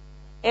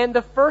and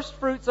the first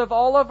fruits of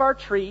all of our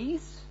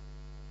trees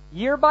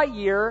year by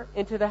year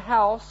into the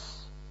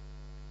house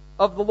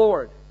of the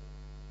Lord.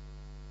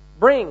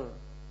 Bring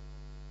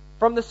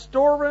from the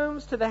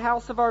storerooms to the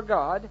house of our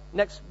God.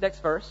 Next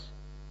verse.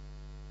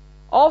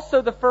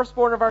 Also the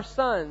firstborn of our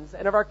sons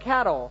and of our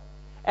cattle,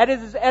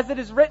 as it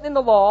is written in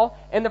the law,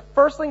 and the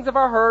firstlings of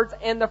our herds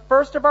and the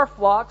first of our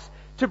flocks,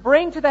 to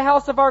bring to the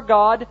house of our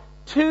God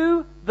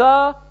to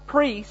the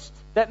priests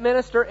that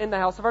minister in the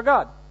house of our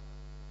God.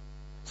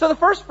 So the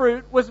first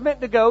fruit was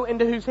meant to go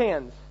into whose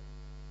hands?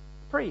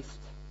 The priest.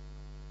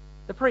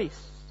 The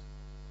priests.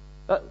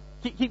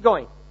 Keep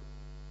going.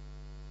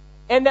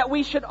 And that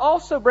we should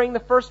also bring the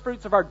first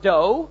fruits of our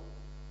dough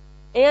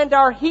and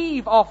our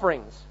heave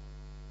offerings,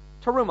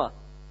 teruma,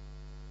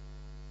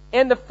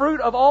 and the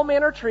fruit of all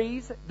manner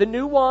trees, the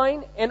new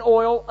wine and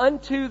oil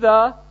unto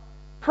the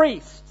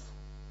priests,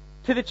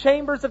 to the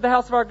chambers of the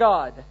house of our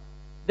God.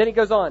 Then he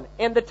goes on,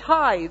 and the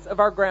tithes of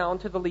our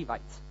ground to the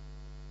Levites.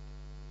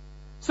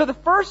 So the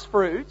first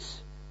fruits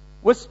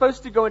was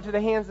supposed to go into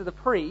the hands of the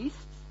priests,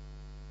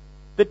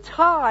 The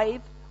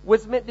tithe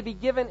was meant to be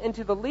given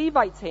into the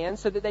Levites' hands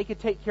so that they could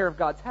take care of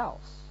God's house.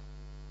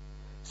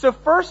 So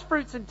first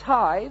fruits and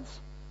tithes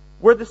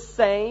were the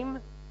same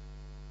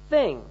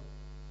thing.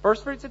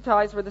 First fruits and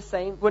tithes were the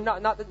same. Well,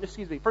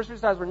 First fruits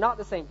and tithes were not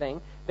the same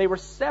thing. They were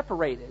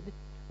separated.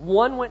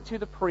 One went to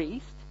the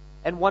priest,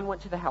 and one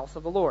went to the house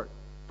of the Lord.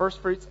 First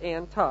fruits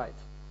and tithes.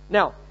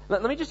 Now,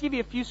 let me just give you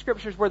a few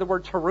scriptures where the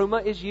word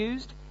teruma is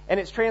used, and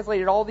it's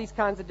translated all these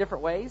kinds of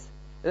different ways.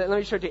 Let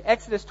me show you.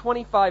 Exodus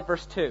 25,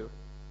 verse 2.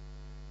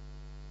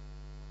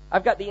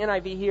 I've got the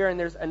NIV here, and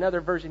there's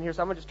another version here,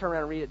 so I'm going to just turn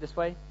around and read it this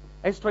way.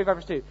 Exodus 25,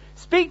 verse 2.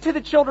 Speak to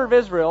the children of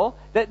Israel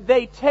that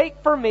they take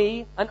for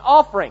me an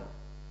offering.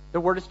 The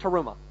word is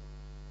teruma.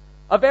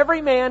 Of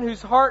every man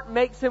whose heart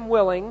makes him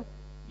willing,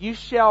 you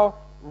shall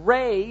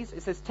raise,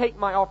 it says take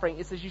my offering.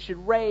 It says you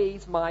should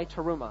raise my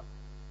teruma.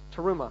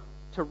 Teruma,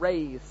 to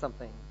raise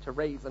something, to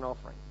raise an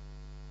offering,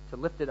 to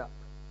lift it up.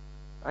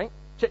 All right?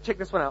 Check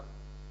this one out.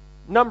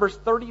 Numbers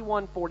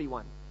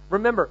 31:41.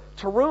 Remember,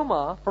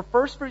 teruma, for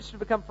first fruits to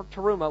become for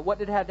teruma, what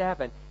did have to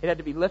happen? It had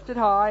to be lifted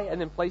high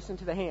and then placed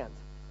into the hands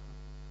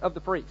of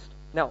the priest.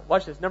 Now,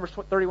 watch this. Numbers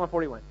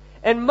 31:41.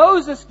 And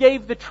Moses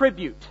gave the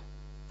tribute.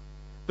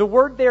 The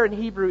word there in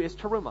Hebrew is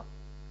teruma.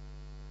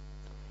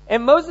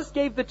 And Moses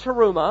gave the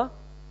teruma,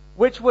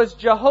 which was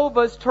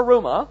Jehovah's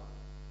teruma,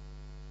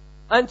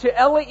 unto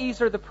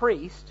Eleazar the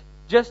priest,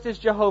 just as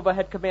Jehovah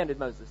had commanded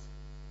Moses.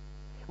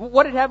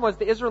 What had happened was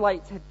the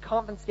Israelites had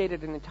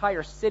confiscated an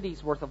entire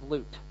city's worth of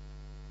loot.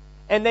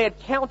 And they had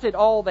counted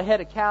all the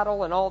head of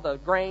cattle and all the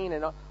grain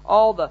and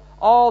all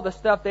the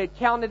stuff. They had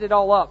counted it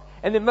all up.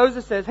 And then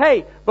Moses says,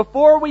 hey,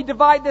 before we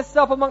divide this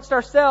stuff amongst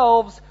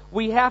ourselves,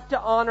 we have to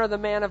honor the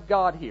man of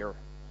God here.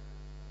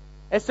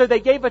 And so they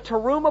gave a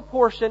teruma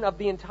portion of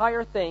the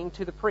entire thing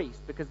to the priest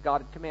because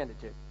God had commanded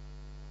to.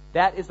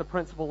 That is the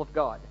principle of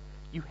God.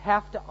 You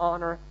have to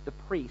honor the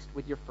priest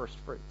with your first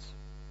fruits.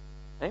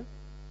 Okay?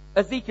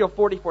 Ezekiel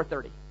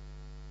 44:30.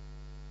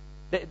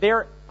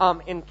 They're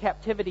in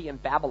captivity in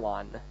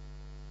Babylon.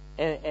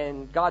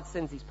 And God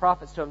sends these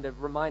prophets to them to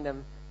remind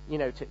them,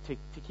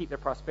 to keep their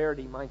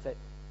prosperity mindset.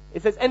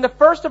 It says, and the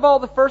first of all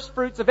the first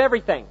fruits of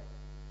everything.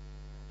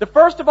 The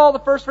first of all the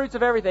first fruits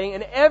of everything.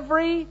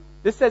 And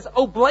this says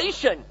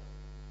oblation.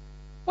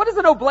 What is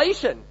an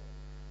oblation?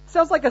 It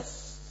sounds like a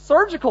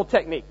surgical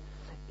technique.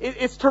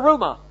 It's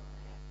teruma.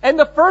 And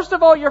the first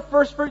of all your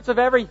first fruits of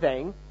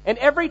everything, and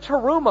every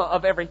teruma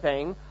of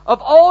everything,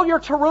 of all your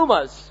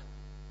terumas.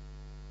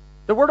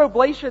 The word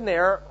oblation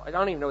there, I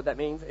don't even know what that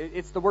means.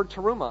 It's the word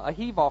teruma, a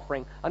heave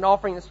offering, an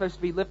offering that's supposed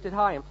to be lifted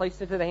high and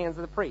placed into the hands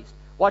of the priest.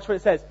 Watch what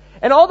it says.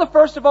 And all the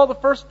first of all the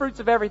first fruits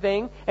of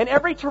everything, and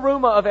every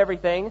teruma of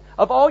everything,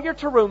 of all your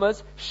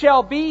terumas,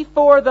 shall be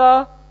for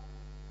the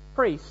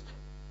priest.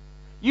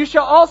 You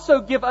shall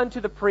also give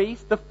unto the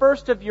priest the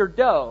first of your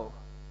dough,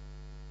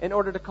 in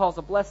order to cause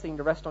a blessing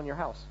to rest on your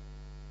house.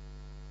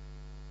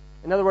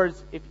 In other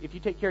words, if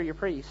you take care of your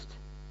priest,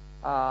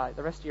 the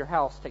rest of your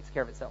house takes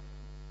care of itself.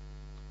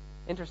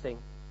 Interesting.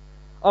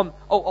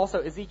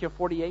 Also Ezekiel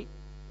 48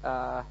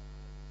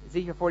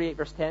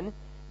 verse 10,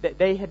 that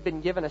they had been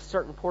given a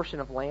certain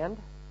portion of land,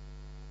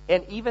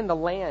 and even the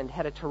land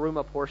had a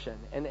teruma portion,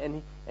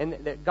 and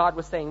that God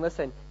was saying,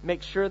 listen,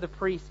 make sure the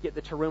priests get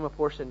the teruma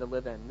portion to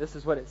live in. This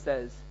is what it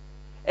says.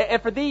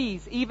 And for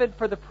these, even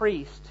for the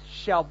priest,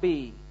 shall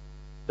be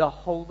the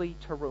holy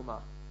teruma.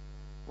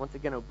 Once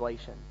again,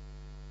 oblation.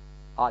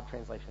 Odd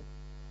translation.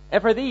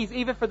 And for these,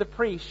 even for the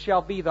priest,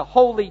 shall be the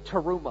holy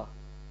teruma.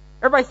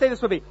 Everybody say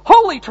this with me.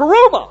 Holy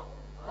teruma!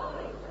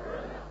 Holy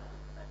teruma.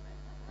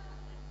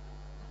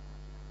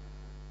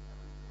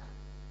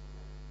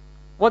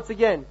 Once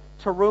again,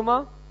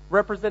 teruma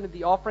represented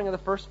the offering of the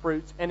first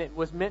fruits, and it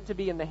was meant to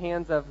be in the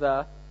hands of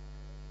the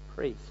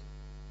priest.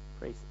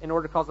 In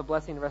order to cause a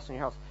blessing to rest on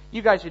your house.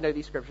 You guys should know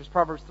these scriptures.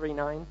 Proverbs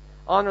 3:9.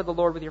 Honor the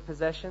Lord with your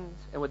possessions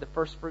and with the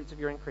first fruits of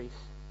your increase.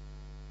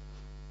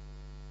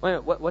 Wait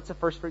a minute, what's a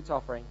first fruits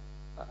offering?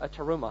 A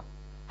teruma.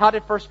 How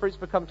did first fruits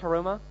become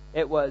teruma?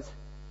 It was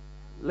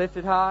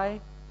lifted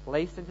high,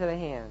 placed into the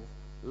hands.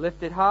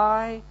 Lifted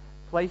high,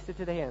 placed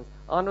into the hands.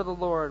 Honor the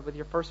Lord with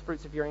your first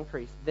fruits of your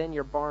increase. Then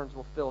your barns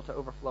will fill to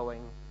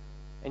overflowing,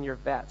 and your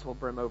vats will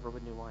brim over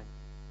with new wine.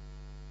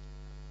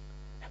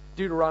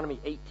 Deuteronomy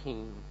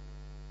 18.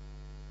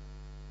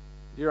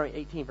 Deuteronomy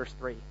 18, verse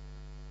 3.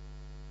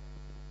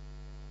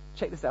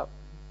 Check this out.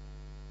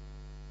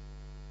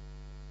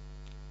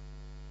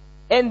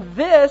 And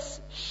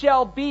this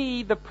shall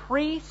be the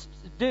priest's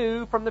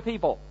due from the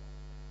people.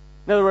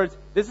 In other words,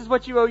 this is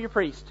what you owe your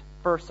priest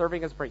for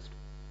serving as priest.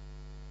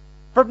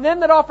 From them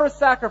that offer a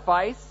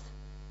sacrifice,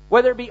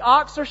 whether it be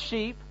ox or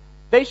sheep,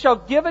 they shall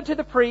give it to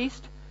the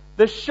priest,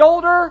 the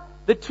shoulder,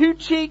 the two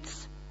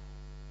cheeks,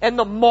 and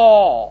the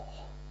maw.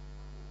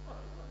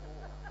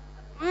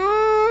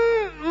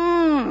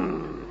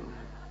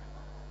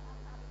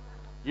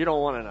 You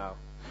don't want to know.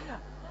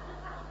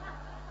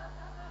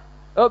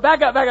 Oh,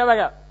 back up.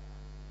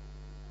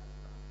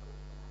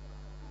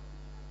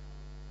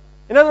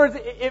 In other words,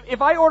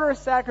 if I order a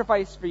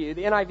sacrifice for you,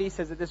 the NIV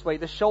says it this way,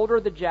 the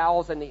shoulder, the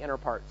jowls, and the inner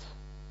parts.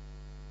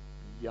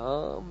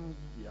 Yum,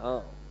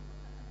 yum.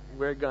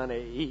 We're gonna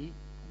eat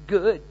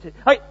good.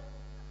 Hey!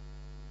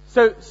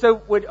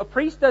 So when a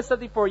priest does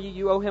something for you,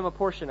 you owe him a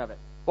portion of it.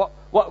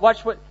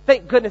 Watch what,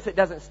 thank goodness it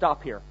doesn't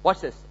stop here.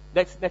 Watch this.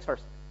 Next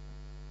verse.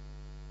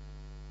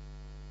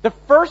 The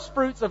first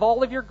fruits of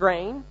all of your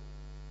grain,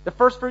 the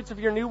first fruits of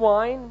your new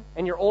wine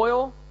and your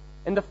oil,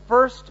 and the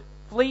first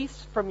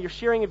fleece from your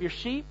shearing of your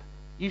sheep,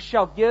 you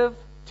shall give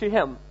to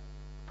him,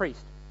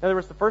 priest. In other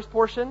words, the first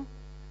portion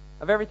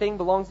of everything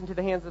belongs into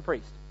the hands of the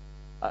priest.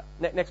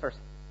 Next verse.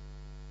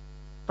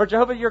 For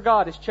Jehovah your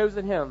God has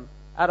chosen him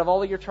out of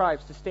all of your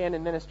tribes to stand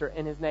and minister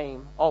in his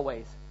name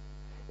always.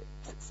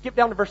 Skip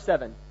down to verse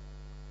 7.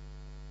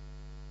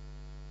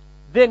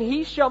 Then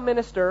he shall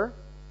minister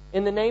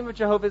in the name of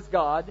Jehovah's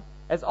God,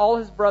 as all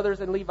his brothers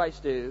and Levites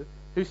do,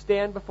 who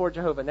stand before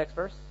Jehovah. Next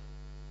verse.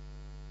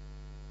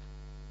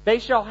 They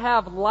shall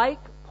have like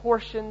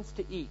portions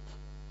to eat,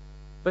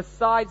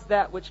 besides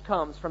that which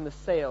comes from the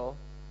sale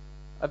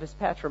of his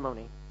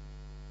patrimony.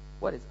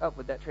 What is up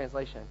with that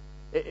translation?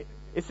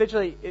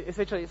 Essentially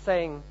it's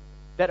saying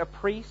that a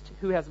priest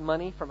who has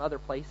money from other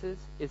places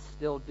is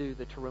still due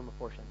the teruma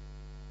portion.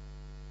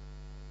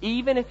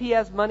 Even if he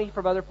has money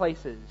from other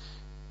places,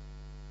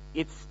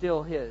 it's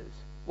still his.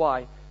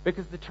 Why?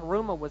 Because the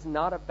teruma was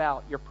not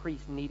about your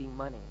priest needing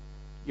money.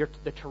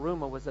 The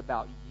teruma was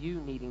about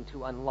you needing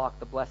to unlock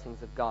the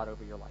blessings of God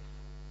over your life.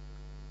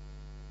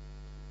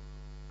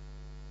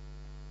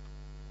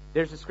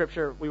 There's a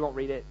scripture, we won't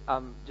read it,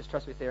 just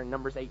trust me, it's there in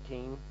Numbers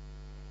 18.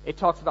 It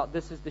talks about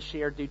this is the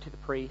share due to the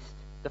priest,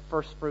 the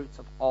first fruits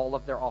of all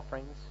of their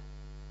offerings.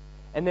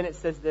 And then it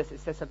says this, it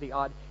says something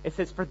odd. It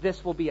says, for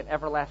this will be an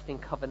everlasting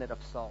covenant of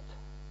salt.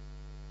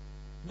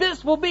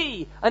 This will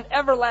be an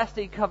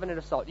everlasting covenant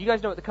of salt. You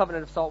guys know what the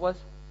covenant of salt was?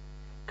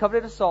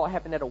 Covenant of salt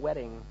happened at a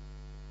wedding.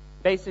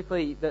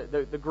 Basically,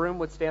 the groom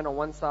would stand on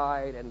one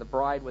side and the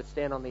bride would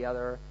stand on the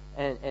other,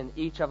 and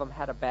each of them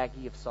had a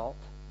baggie of salt.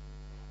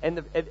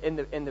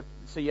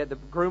 So you had the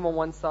groom on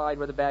one side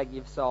with a baggie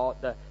of salt,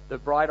 the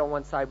bride on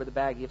one side with a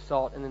baggie of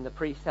salt, and then the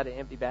priest had an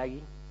empty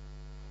baggie.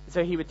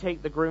 So he would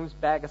take the groom's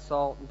bag of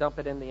salt and dump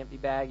it in the empty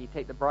bag. He'd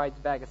take the bride's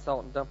bag of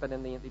salt and dump it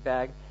in the empty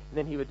bag. And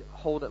then he would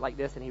hold it like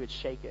this and he would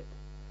shake it.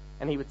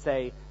 And he would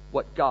say,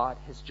 what God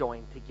has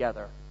joined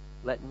together,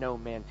 let no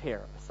man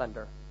tear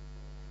asunder.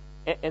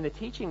 And the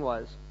teaching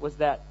was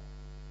that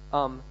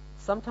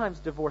sometimes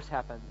divorce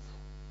happens.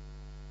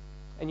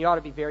 And you ought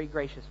to be very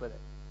gracious with it.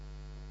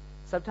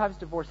 Sometimes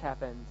divorce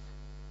happens.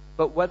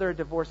 But whether a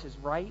divorce is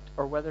right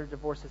or whether a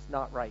divorce is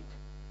not right,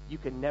 you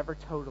can never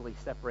totally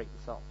separate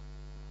the salt.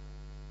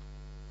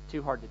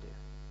 Too hard to do.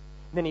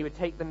 And then he would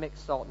take the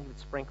mixed salt and he would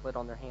sprinkle it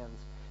on their hands.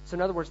 So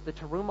in other words, the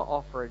teruma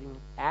offering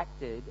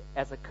acted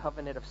as a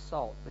covenant of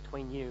salt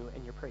between you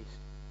and your priest.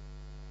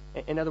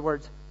 In other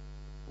words,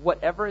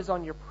 whatever is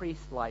on your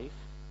priest's life,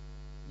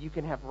 you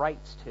can have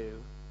rights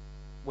to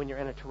when you're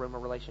in a teruma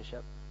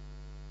relationship.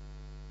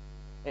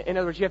 In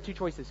other words, you have two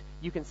choices.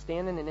 You can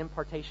stand in an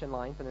impartation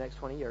line for the next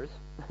 20 years,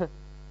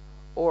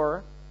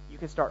 or you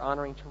can start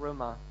honoring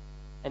teruma,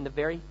 and the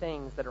very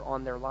things that are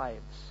on their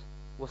lives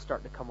will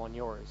start to come on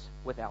yours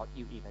without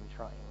you even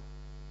trying.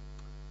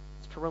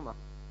 It's teruma.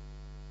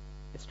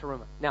 It's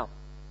teruma. Now,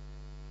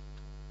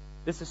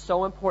 this is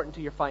so important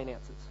to your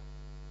finances.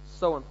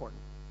 So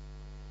important.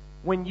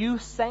 When you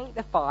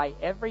sanctify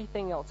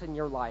everything else in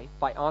your life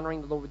by honoring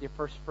the Lord with your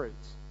first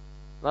fruits,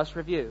 let's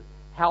review.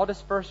 How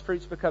does first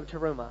fruits become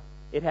teruma?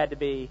 It had to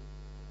be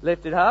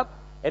lifted up,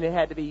 and it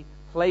had to be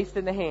placed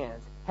in the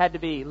hands. Had to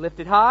be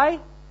lifted high,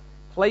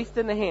 placed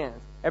in the hands.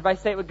 Everybody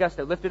say it with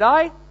gusto. Lifted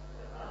high,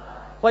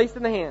 placed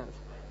in the hands.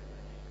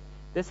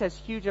 This has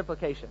huge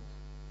implications.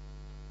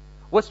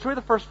 What's true of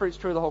the first fruit is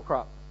true of the whole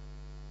crop.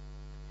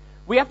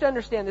 We have to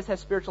understand this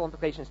has spiritual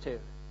implications too.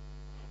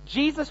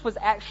 Jesus was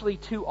actually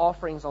two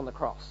offerings on the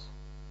cross.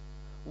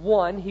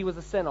 One, he was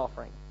a sin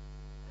offering.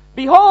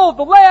 Behold,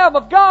 the Lamb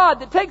of God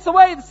that takes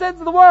away the sins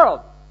of the world.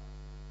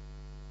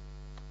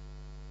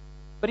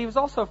 But he was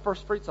also a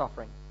first fruits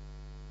offering.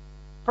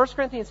 1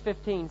 Corinthians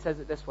 15 says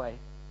it this way,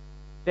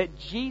 that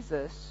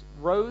Jesus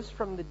rose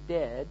from the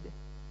dead,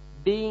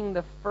 being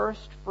the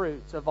first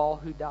fruits of all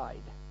who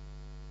died.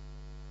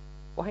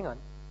 Well, hang on.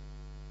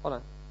 Hold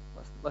on.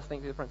 Let's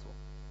think through the principle.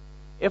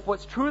 If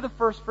what's true of the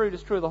first fruit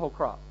is true of the whole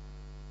crop,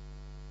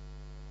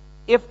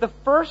 if the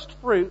first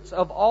fruits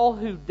of all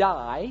who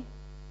die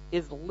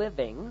is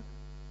living,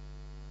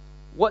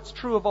 what's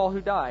true of all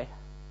who die?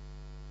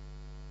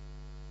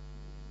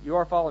 You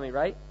are following me,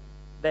 right?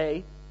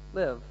 They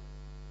live.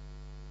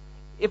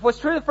 If what's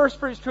true of the first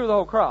fruit is true of the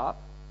whole crop,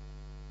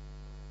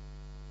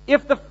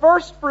 if the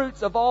first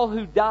fruits of all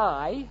who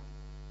die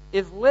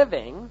is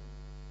living,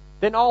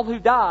 then all who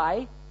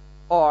die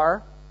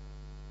are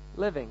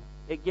living.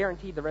 It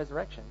guaranteed the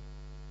resurrection.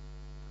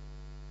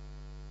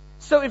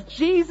 So if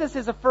Jesus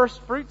is a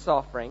first fruits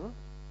offering,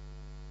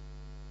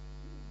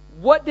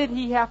 what did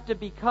he have to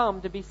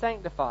become to be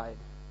sanctified?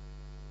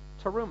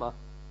 Teruma.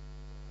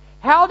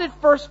 How did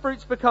first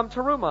fruits become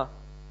teruma?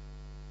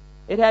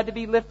 It had to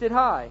be lifted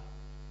high.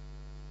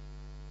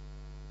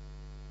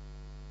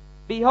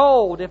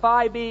 Behold, if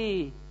I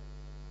be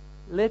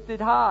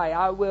lifted high,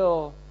 I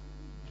will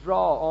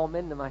draw all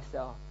men to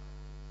myself.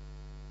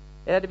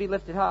 It had to be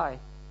lifted high.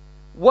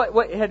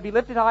 What it had to be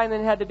lifted high, and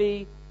then it had to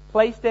be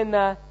placed in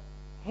the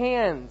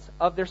hands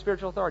of their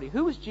spiritual authority.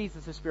 Who was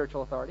Jesus'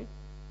 spiritual authority?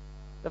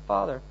 The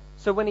Father.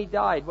 So when he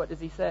died, what does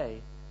he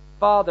say?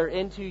 Father,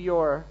 into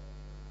your...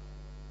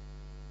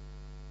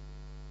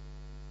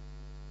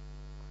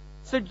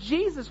 So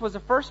Jesus was a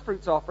first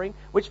fruits offering,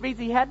 which means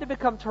he had to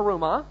become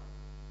teruma.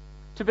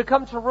 To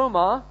become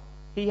teruma,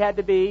 he had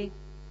to be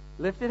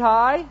lifted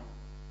high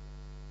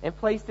and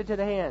placed into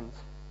the hands.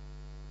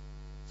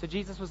 So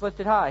Jesus was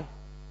lifted high.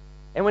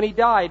 And when he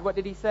died, what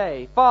did he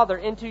say? Father,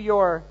 into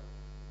your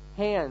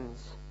hands.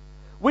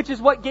 Which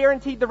is what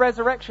guaranteed the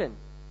resurrection.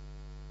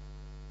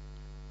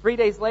 3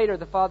 days later,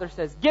 the Father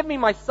says, give me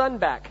my son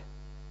back.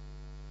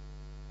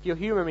 If you'll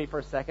humor me for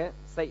a second,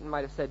 Satan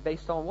might have said,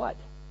 based on what?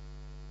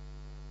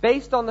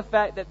 Based on the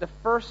fact that the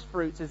first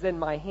fruits is in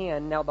my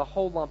hand, now the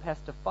whole lump has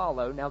to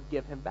follow, now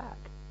give him back.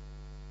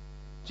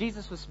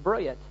 Jesus was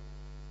brilliant.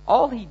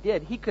 All he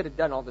did, he could have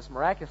done all this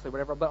miraculously,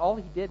 whatever, but all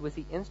he did was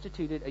he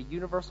instituted a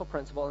universal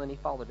principle and then he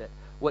followed it.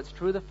 What's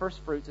true of the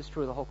first fruits is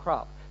true of the whole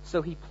crop.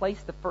 So he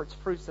placed the first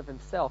fruits of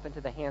himself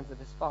into the hands of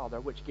his Father,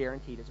 which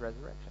guaranteed his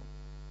resurrection.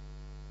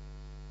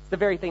 It's the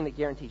very thing that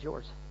guarantees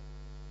yours.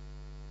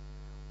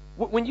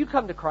 When you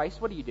come to Christ,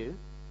 what do?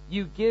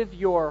 You give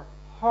your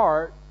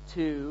heart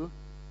to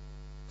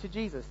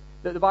Jesus.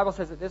 The Bible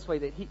says it this way,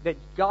 that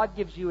God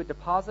gives you a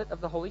deposit of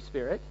the Holy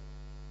Spirit,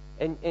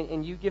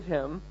 and you give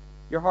him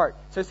your heart.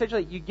 So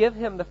essentially, you give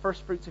him the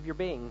first fruits of your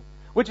being,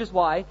 which is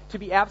why to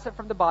be absent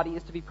from the body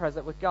is to be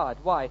present with God.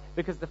 Why?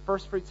 Because the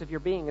first fruits of your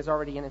being is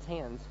already in his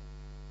hands.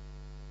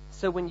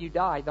 So when you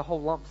die, the whole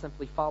lump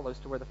simply follows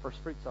to where the first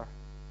fruits are.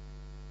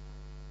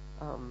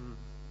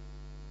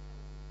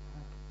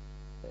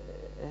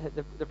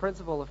 The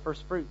principle of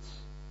first fruits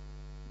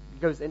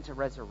goes into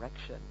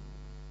resurrection.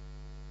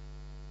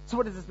 So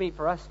what does this mean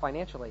for us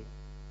financially?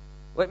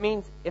 Well, it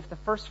means if the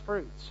first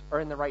fruits are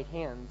in the right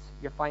hands,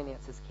 your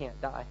finances can't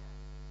die.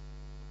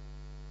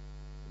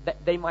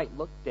 They might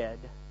look dead,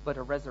 but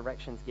a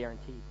resurrection's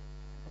guaranteed.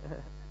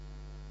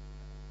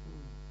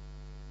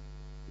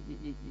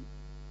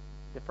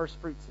 The first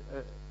fruits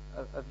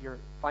of your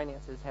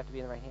finances have to be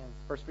in the right hands.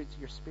 The first fruits of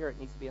your spirit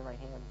needs to be in the right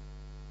hands.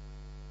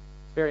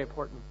 It's very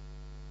important.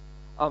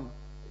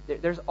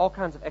 There's all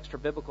kinds of extra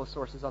biblical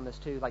sources on this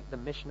too, like the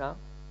Mishnah.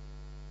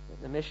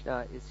 The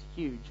Mishnah is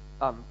huge,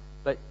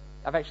 but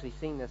I've actually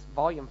seen this.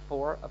 Volume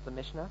 4 of the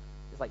Mishnah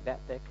is like that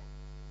thick.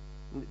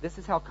 This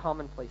is how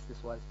commonplace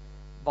this was.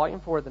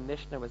 Volume 4 of the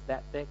Mishnah was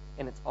that thick,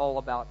 and it's all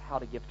about how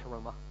to give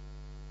teruma.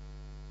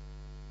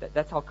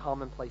 That's how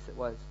commonplace it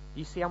was. Do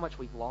you see how much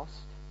we've lost?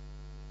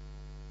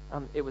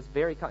 It was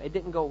very. It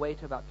didn't go away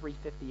to about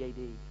 350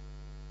 A.D.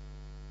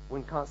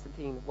 when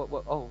Constantine.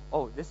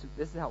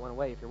 This is how it went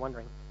away. If you're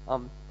wondering,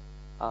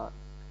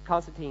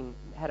 Constantine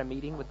had a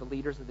meeting with the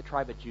leaders of the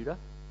tribe of Judah,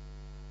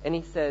 and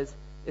he says,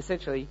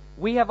 essentially,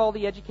 we have all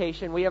the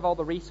education, we have all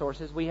the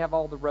resources, we have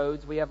all the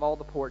roads, we have all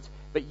the ports,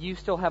 but you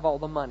still have all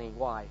the money.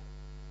 Why?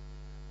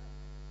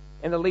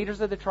 And the leaders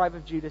of the tribe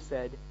of Judah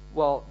said,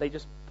 well, they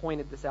just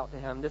pointed this out to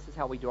him. This is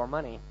how we do our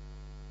money.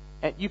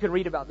 And you can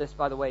read about this,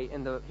 by the way,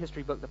 in the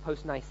history book, the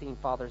Post-Nicene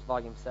Fathers,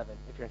 Volume 7,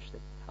 if you're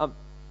interested.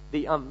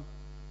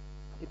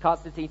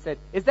 Constantine said,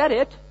 is that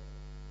it?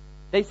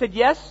 They said,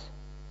 yes.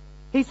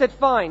 He said,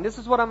 fine, this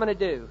is what I'm going to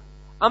do.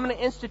 I'm going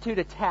to institute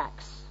a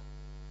tax.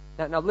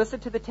 Now listen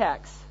to the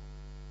tax.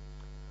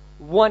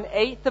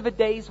 1/8 of a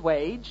day's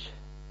wage,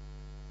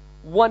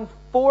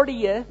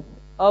 1/40th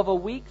of a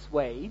week's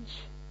wage,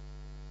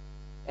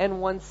 and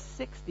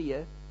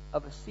 1/60th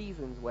of a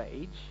season's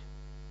wage,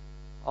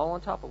 all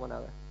on top of one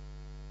another.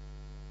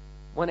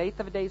 1/8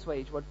 of a day's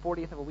wage,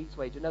 1/40th of a week's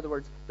wage. In other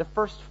words, the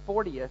first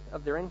 40th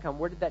of their income,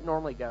 where did that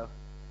normally go?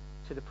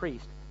 To the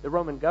priest. The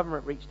Roman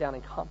government reached down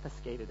and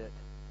confiscated it.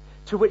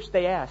 To which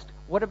they asked,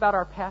 what about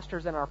our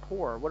pastors and our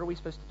poor? What are we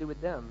supposed to do with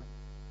them?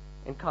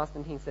 And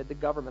Constantine said, the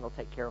government will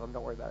take care of them,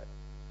 don't worry about it.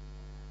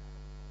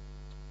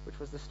 Which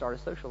was the start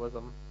of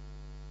socialism.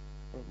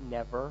 And it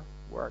never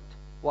worked.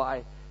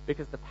 Why?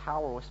 Because the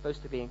power was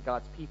supposed to be in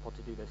God's people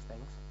to do those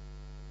things.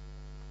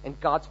 And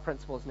God's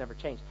principles never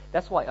changed.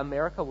 That's why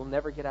America will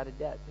never get out of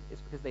debt. It's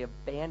because they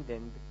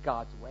abandoned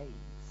God's ways.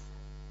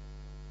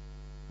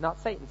 Not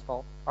Satan's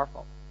fault, our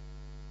fault.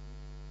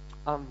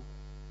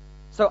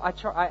 So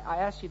I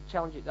asked you to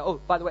challenge you.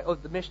 Oh, by the way,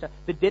 the Mishnah,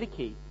 the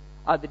Didache.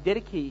 The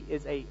Didache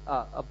is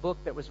a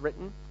book that was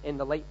written in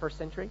the late 1st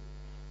century.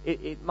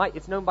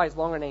 It's known by its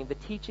longer name, The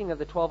Teaching of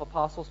the 12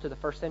 Apostles to the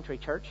 1st Century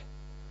Church.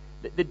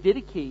 The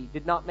Didache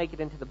did not make it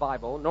into the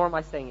Bible, nor am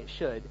I saying it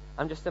should.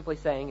 I'm just simply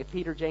saying if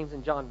Peter, James,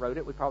 and John wrote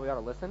it, we probably ought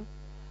to listen.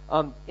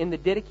 In the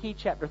Didache,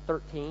 chapter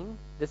 13,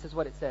 this is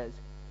what it says.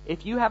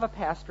 If you have a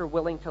pastor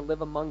willing to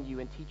live among you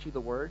and teach you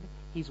the word,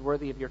 he's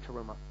worthy of your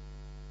teruma.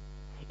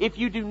 If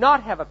you do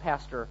not have a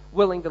pastor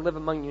willing to live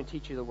among you and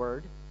teach you the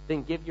word,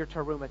 then give your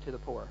teruma to the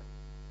poor.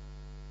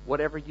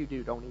 Whatever you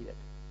do, don't eat it.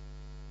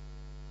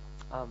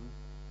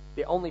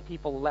 The only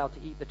people allowed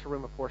to eat the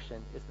teruma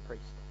portion is the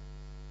priest.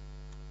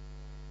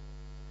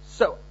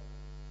 So,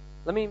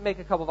 Let me make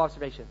a couple of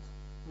observations.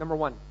 Number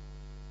one,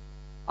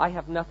 I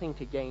have nothing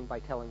to gain by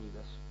telling you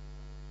this.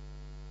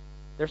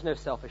 There's no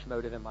selfish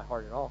motive in my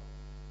heart at all.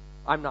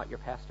 I'm not your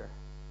pastor.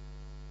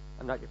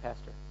 I'm not your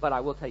pastor. But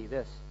I will tell you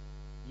this.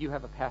 You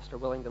have a pastor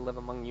willing to live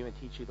among you and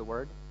teach you the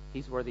word.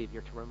 He's worthy of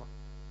your teruma.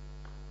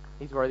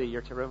 He's worthy of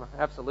your teruma.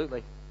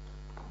 Absolutely.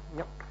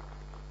 Yep.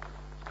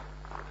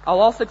 I'll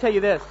also tell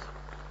you this.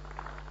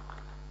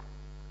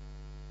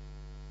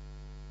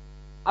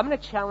 I'm going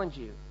to challenge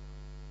you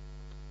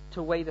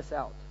to weigh this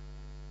out.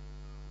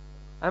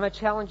 I'm going to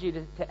challenge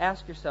you to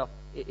ask yourself,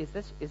 is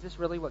this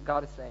really what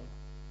God is saying?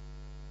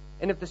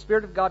 And if the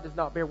Spirit of God does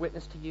not bear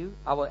witness to you,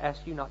 I will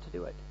ask you not to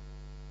do it.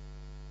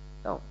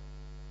 Don't.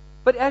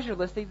 But as you're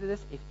listening to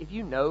this, if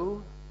you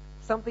know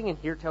something in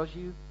here tells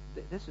you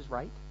that this is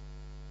right,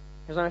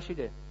 here's what I want you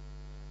to do.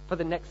 For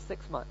the next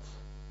 6 months,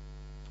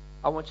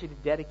 I want you to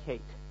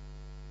dedicate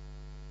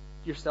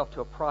yourself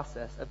to a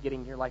process of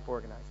getting your life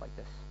organized like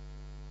this.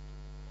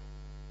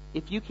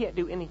 If you can't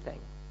do anything,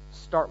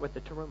 start with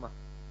the teruma.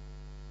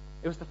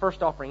 It was the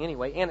first offering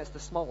anyway, and it's the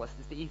smallest.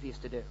 It's the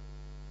easiest to do.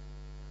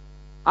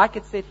 I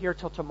could sit here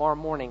till tomorrow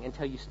morning and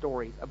tell you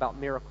stories about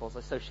miracles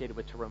associated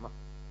with teruma.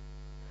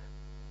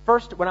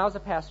 First, when I was a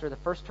pastor, the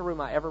first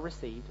teruma I ever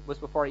received was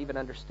before I even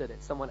understood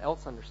it. Someone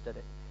else understood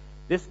it.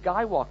 This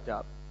guy walked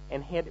up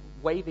and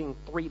waving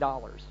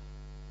 $3.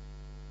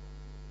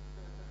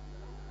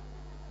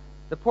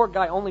 The poor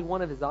guy, only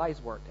one of his eyes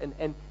worked,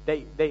 and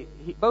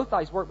both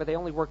eyes worked, but they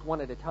only worked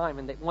one at a time,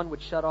 and one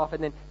would shut off,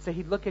 and then so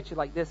he'd look at you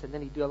like this, and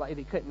then he'd do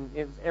he couldn't.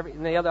 It was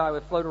and the other eye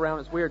would float around.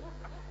 It's weird,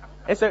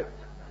 and so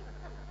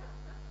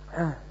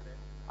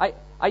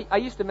I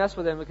used to mess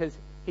with him because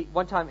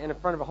one time in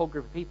front of a whole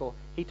group of people,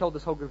 he told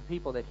this whole group of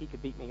people that he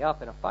could beat me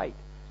up in a fight,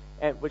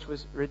 which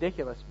was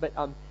ridiculous. But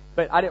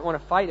I didn't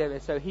want to fight him,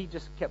 and so he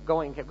just kept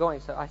going.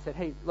 So I said,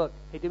 "Hey, look,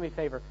 do me a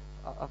favor,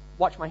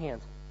 watch my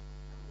hands."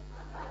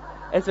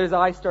 And so his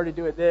eyes started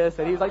doing this,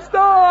 and he was like,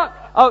 "Stop!"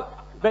 Oh,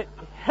 but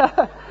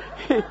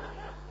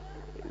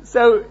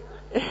so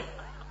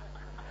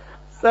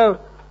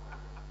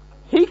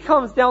he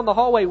comes down the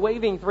hallway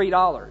waving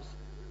 $3,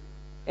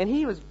 and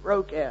he was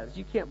broke as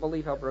you can't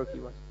believe how broke he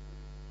was.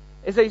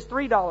 And so he's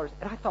 $3,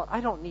 and I thought,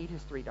 I don't need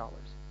his $3.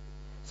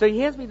 So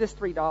he hands me this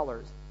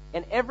 $3,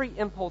 and every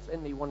impulse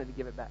in me wanted to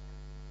give it back.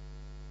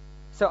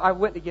 So I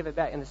went to give it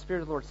back, and the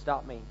Spirit of the Lord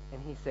stopped me,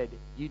 and He said,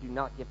 "You do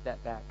not give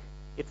that back.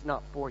 It's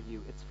not for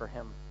you, it's for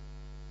him."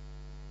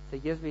 So he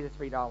gives me the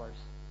 $3.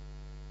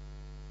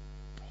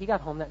 He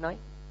got home that night,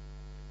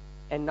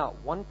 and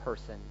not one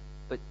person,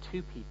 but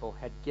 2 people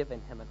had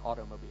given him an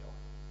automobile.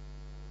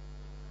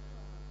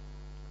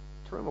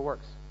 Teruma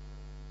works.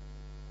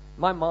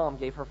 My mom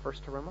gave her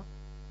first teruma.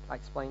 I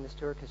explained this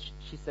to her because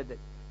she said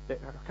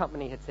that her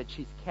company had said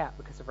she's capped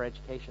because of her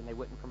education. They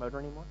wouldn't promote her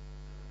anymore.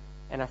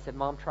 And I said,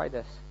 "Mom, try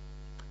this."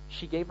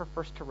 She gave her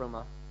first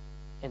teruma.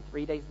 And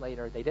 3 days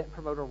later, they didn't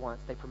promote her once,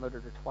 they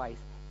promoted her twice,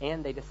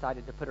 and they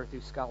decided to put her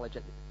through college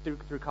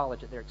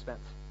at their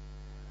expense.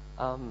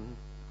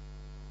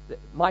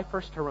 My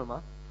first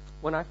teruma,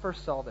 when I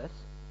first saw this,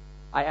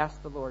 I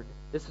asked the Lord,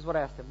 this is what I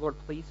asked him, "Lord,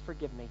 please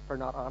forgive me for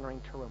not honoring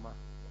teruma.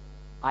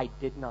 I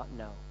did not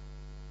know."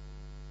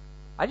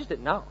 I just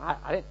didn't know.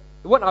 It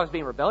wasn't I was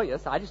being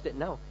rebellious, I just didn't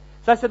know.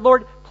 So I said,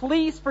 "Lord,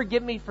 please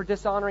forgive me for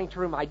dishonoring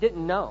teruma. I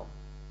didn't know."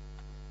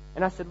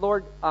 And I said,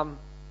 "Lord, I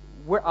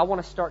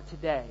want to start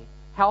today.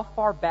 How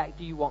far back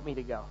do you want me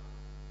to go?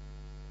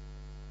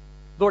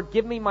 Lord,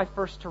 give me my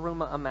first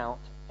teruma amount,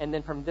 and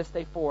then from this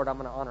day forward, I'm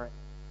going to honor it."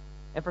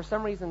 And for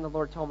some reason, the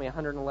Lord told me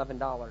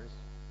 $111,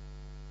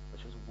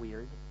 which was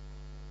weird.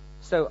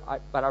 So,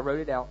 I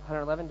wrote it out,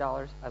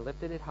 $111. I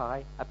lifted it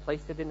high. I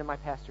placed it into my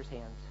pastor's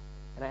hands,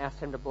 and I asked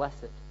him to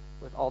bless it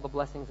with all the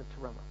blessings of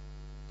teruma,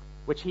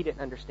 which he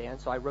didn't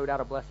understand. So I wrote out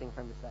a blessing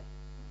for him to say.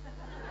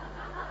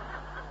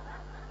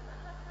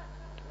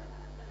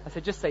 I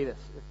said, "Just say this.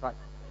 It's fine."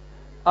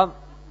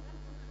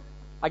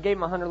 I gave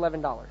him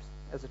 $111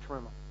 as a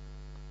teruma.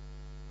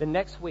 The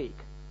next week,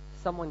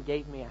 someone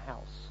gave me a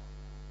house.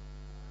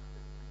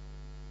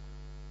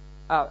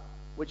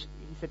 Which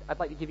he said, "I'd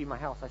like to give you my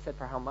house." I said,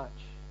 "For how much?"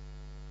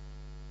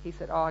 He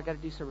said, "Oh, I got to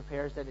do some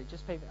repairs." That it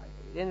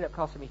ended up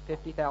costing me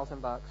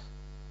 $50,000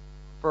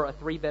 for a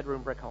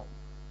 3-bedroom brick home.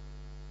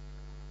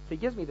 So he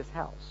gives me this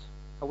house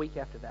a week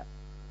after that.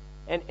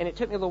 And it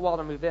took me a little while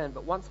to move in,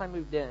 but once I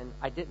moved in,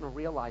 I didn't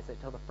realize it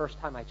till the first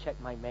time I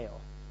checked my mail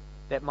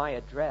that my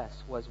address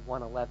was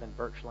 111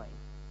 Birch Lane.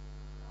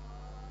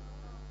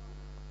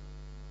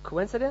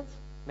 Coincidence?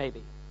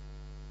 Maybe.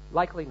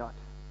 Likely not.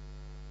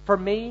 For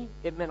me,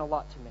 it meant a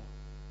lot to me.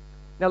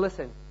 Now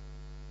listen,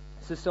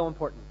 this is so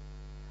important.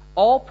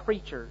 All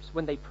preachers,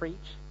 when they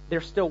preach,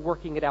 they're still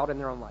working it out in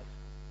their own life.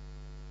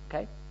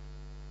 Okay?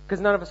 Because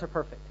none of us are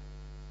perfect.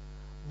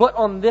 But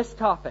on this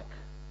topic,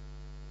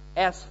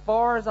 as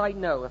far as I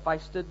know, if I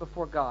stood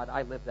before God,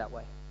 I live that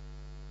way.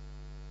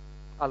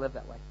 I live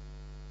that way.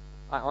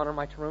 I honor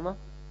my teruma.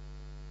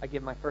 I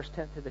give my first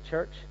tenth to the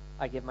church.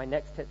 I give my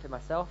next tenth to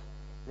myself.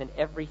 And then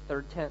every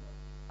third tenth,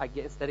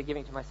 instead of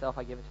giving it to myself,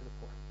 I give it to the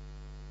poor.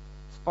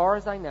 As far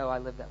as I know, I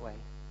live that way.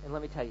 And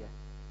let me tell you,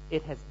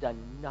 it has done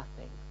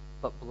nothing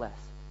but bless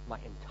my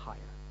entire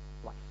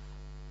life.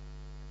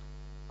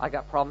 I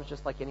got problems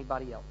just like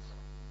anybody else,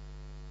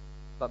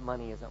 but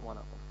money isn't one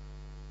of them.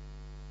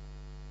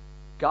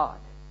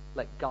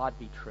 Let God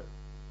be true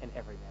and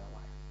every man a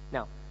liar.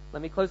 Now,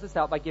 let me close this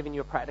out by giving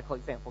you a practical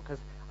example, because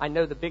I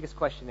know the biggest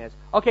question is,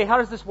 okay, how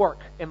does this work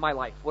in my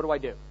life? What do I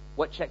do?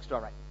 What checks do I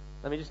write?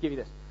 Let me just give you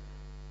this.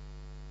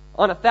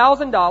 On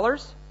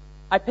 $1,000,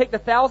 I picked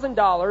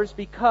 $1,000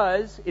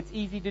 because it's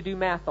easy to do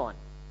math on.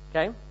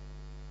 Okay?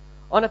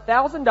 On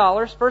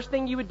 $1,000, first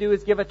thing you would do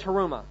is give a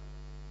teruma.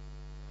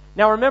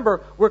 Now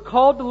remember, we're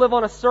called to live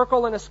on a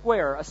circle and a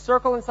square. A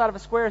circle inside of a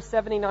square is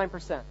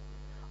 79%.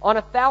 On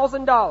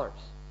 $1,000,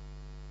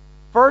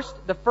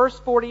 the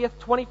first 40th,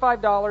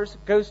 $25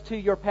 goes to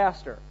your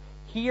pastor.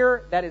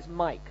 Here, that is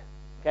Mike.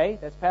 Okay?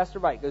 That's Pastor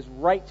Mike. Goes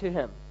right to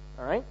him.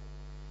 All right?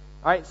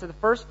 All right, so the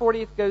first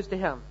 40th goes to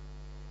him.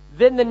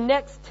 Then the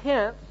next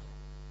 10th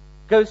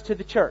goes to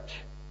the church.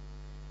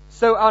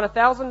 So on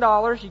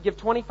 $1,000, you give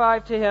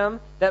 $25 to him.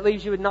 That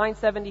leaves you with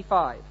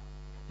 $975.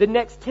 The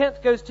next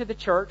 10th goes to the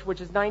church, which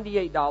is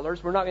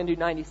 $98. We're not going to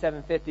do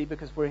 $97.50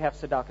 because we have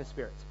tzedakah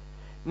spirits.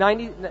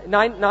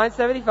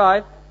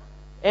 $975,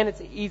 and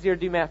it's easier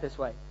to do math this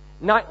way.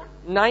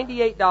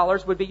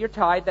 $98 would be your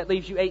tithe. That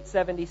leaves you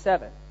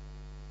 $877.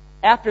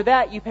 After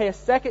that, you pay a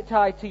second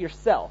tithe to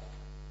yourself,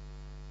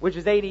 which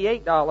is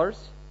 $88,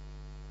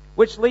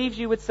 which leaves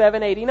you with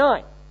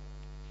 $789.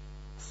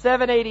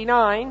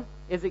 $789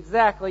 is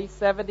exactly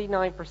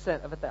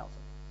 79% of 1,000.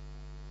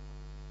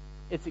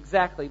 It's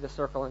exactly the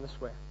circle and the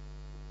square.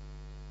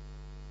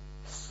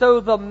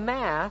 So the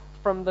math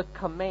from the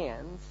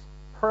commands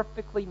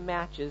perfectly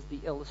matches the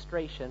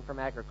illustration from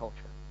agriculture.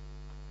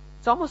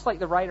 It's almost like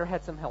the writer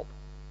had some help.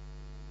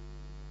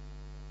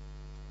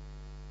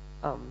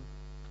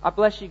 I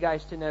bless you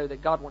guys to know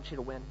that God wants you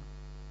to win.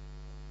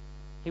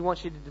 He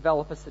wants you to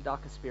develop a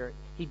tzedakah spirit.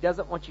 He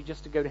doesn't want you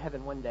just to go to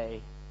heaven one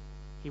day.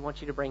 He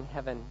wants you to bring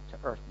heaven to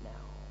earth now.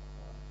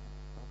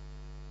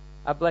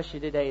 I bless you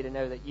today to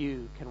know that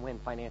you can win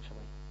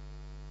financially.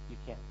 You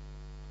can.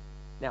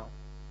 Now,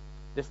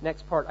 this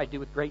next part I do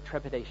with great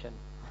trepidation.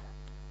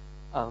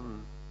 Are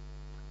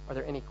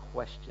there any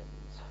questions?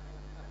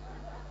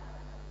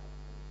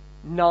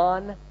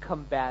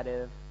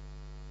 Non-combative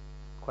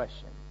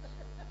questions.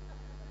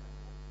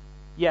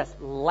 Yes,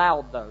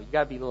 loud though. You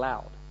got to be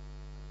loud.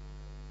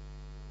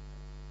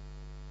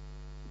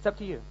 It's up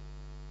to you.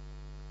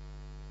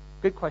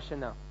 Good question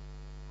though.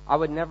 I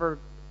would never...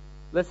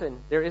 Listen,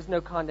 there is no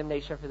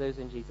condemnation for those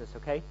in Jesus,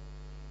 okay?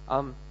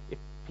 If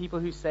people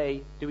who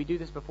say, do we do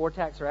this before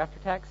tax or after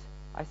tax?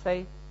 I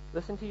say,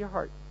 listen to your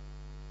heart.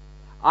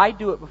 I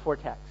do it before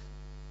tax.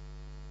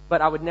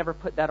 But I would never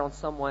put that on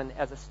someone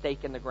as a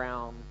stake in the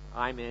ground.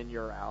 I'm in,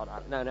 you're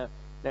out. No.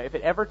 If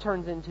it ever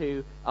turns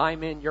into,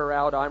 I'm in, you're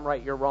out, I'm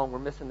right, you're wrong, we're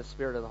missing the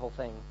spirit of the whole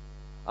thing.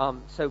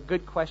 So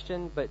good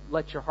question, but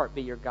let your heart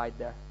be your guide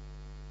there.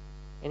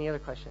 Any other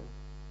questions?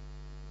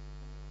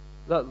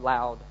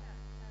 Loud.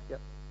 Yep.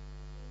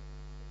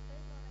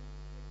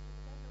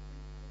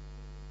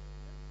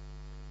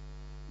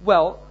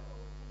 Well,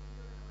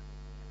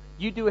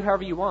 you do it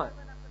however you want.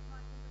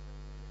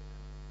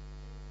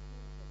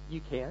 You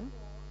can.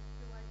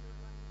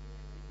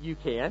 You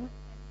can.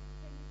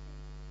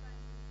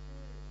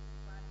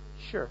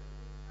 Sure.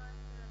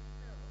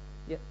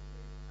 Yeah.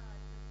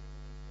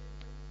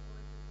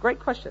 Great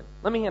question.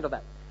 Let me handle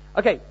that.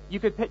 Okay, you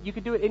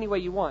could do it any way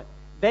you want.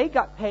 They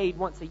got paid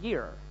once a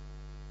year.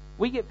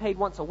 We get paid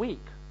once a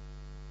week,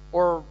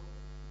 or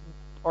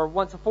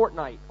once a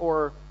fortnight,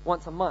 or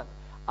once a month.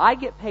 I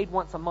get paid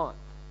once a month.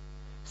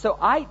 So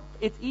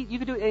you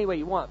can do it any way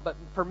you want, but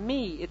for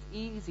me, it's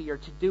easier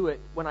to do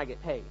it when I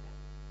get paid.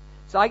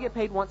 So I get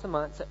paid once a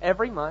month. So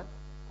every month,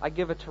 I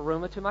give a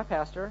teruma to my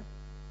pastor,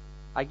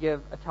 I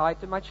give a tithe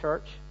to my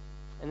church,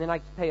 and then I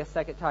pay a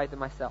second tithe to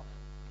myself.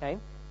 Okay?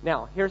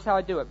 Now, here's how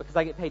I do it, because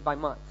I get paid by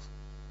months.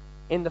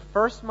 In the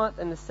first month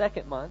and the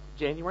second month,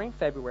 January and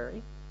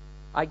February,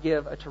 I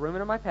give a teruma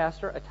to my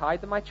pastor, a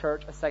tithe to my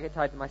church, a second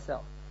tithe to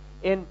myself.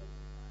 You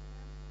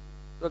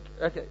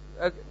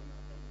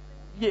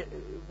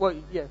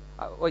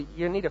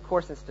need a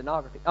course in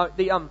stenography.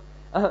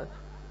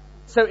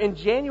 So in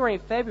January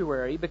and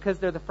February, because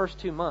they're the first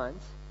 2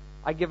 months,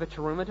 I give a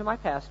teruma to my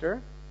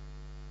pastor,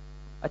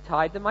 a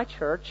tithe to my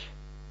church,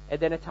 and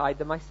then a tithe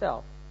to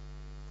myself.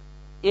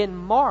 In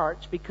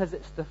March, because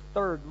it's the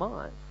third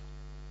month,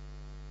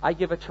 I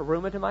give a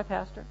teruma to my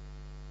pastor,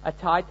 a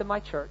tithe to my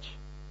church,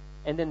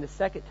 and then the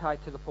second tithe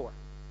to the poor.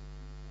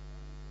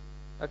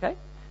 Okay?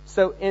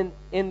 So in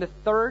the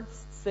 3rd,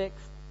 6th,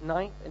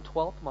 9th, and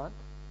 12th month,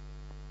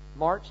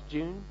 March,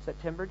 June,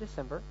 September,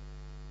 December,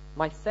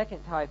 my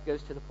second tithe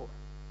goes to the poor.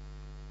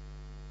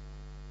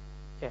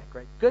 Yeah,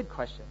 great. Good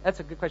question. That's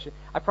a good question.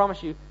 I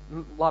promise you,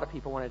 a lot of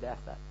people wanted to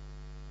ask that.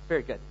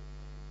 Very good.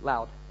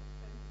 Loud.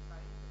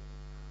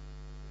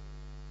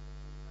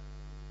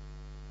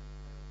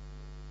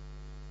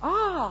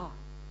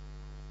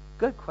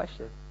 Good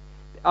question.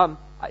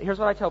 Here's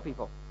what I tell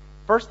people.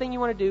 First thing you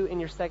want to do in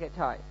your second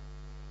tithe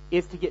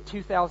is to get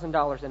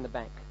 $2,000 in the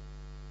bank.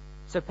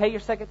 So pay your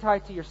second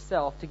tithe to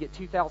yourself to get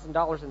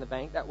 $2,000 in the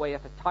bank. That way,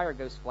 if a tire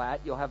goes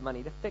flat, you'll have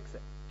money to fix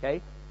it.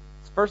 Okay?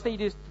 So first thing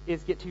you do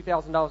is get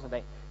 $2,000 in the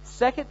bank.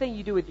 Second thing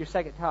you do with your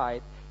second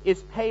tithe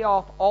is pay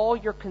off all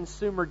your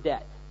consumer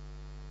debt.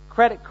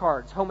 Credit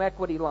cards, home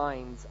equity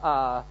lines,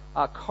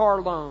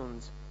 car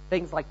loans,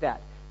 things like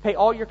that. Pay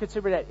all your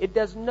consumer debt. It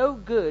does no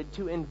good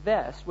to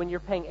invest when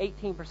you're paying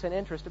 18%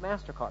 interest to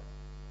MasterCard.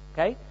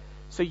 Okay?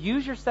 So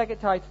use your second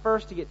tithe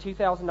first to get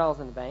 $2,000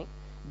 in the bank.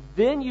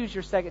 Then use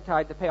your second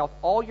tithe to pay off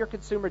all your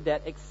consumer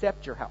debt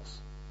except your house.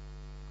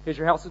 Because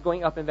your house is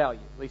going up in value.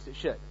 At least it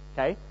should.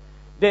 Okay?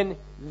 Then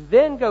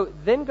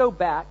go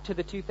back to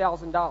the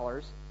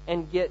 $2,000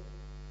 and get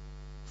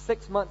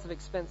 6 months of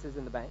expenses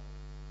in the bank.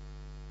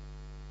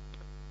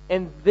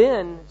 And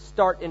then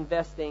start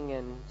investing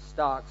in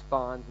stocks,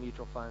 bonds,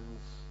 mutual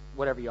funds,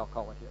 whatever y'all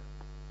call it here.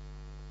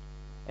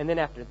 And then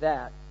after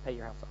that, pay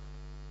your house off.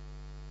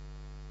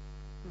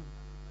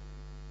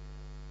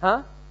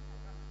 Huh?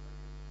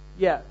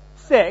 Yeah,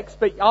 6,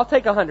 but I'll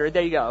take 100.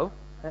 There you go.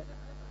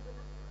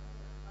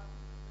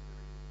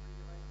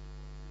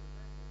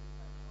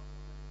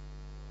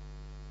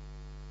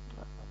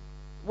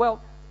 Well,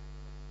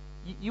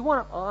 you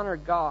want to honor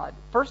God.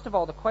 First of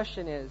all, the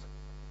question is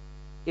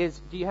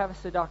do you have a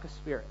tzedakah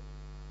spirit?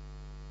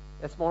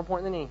 That's more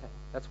important than anything.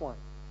 That's one.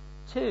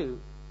 2,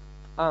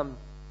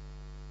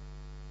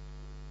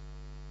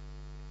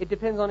 it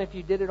depends on if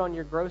you did it on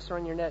your gross or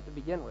on your net to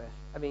begin with.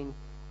 I mean,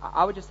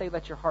 I would just say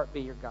let your heart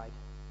be your guide.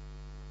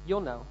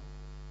 You'll know.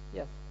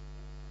 Yes.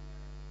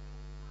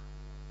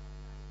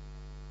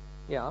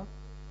 Yeah.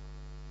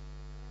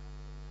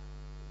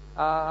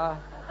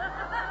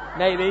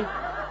 Maybe.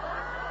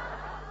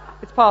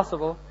 It's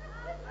possible.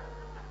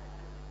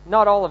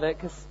 Not all of it,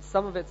 because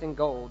some of it's in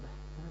gold.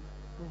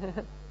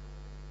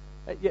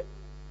 Yeah.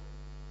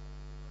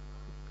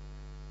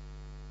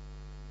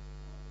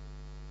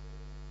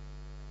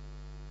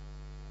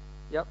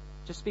 Yep.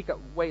 Just speak up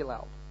way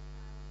loud.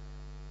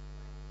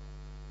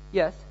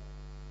 Yes.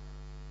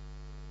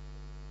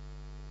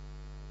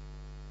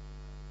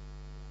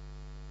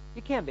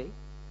 It can be.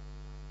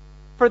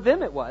 For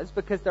them it was,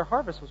 because their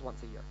harvest was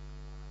once a year.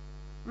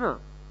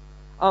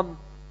 No.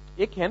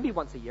 It can be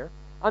once a year.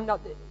 I'm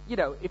not,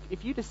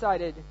 if you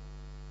decided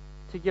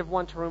to give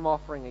one Tarum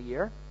offering a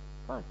year,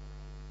 fine.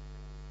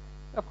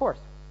 Of course.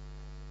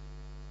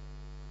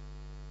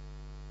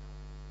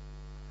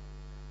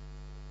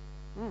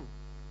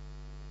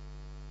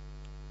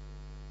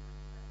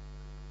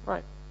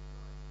 Right.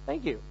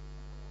 Thank you.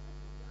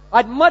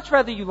 I'd much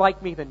rather you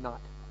like me than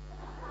not.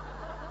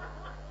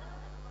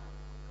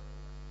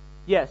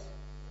 Yes.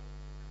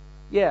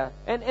 Yeah.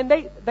 And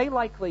they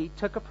likely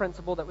took a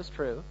principle that was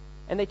true,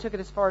 and they took it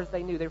as far as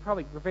they knew. They were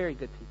probably very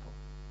good people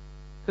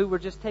who were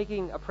just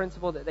taking a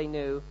principle that they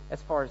knew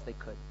as far as they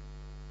could.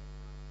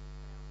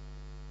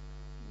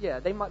 Yeah,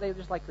 they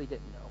just likely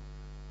didn't know.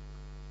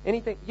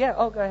 Anything? Yeah,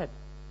 go ahead.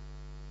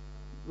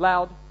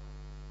 Loud.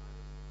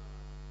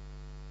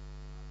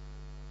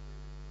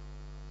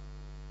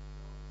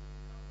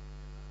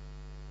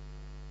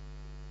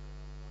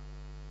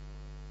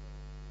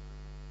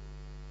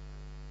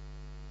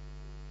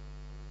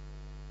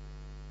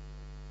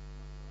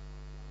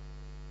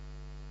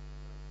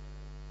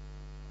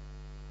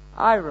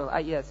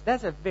 Yes,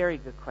 that's a very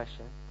good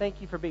question.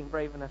 Thank you for being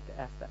brave enough to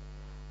ask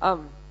that.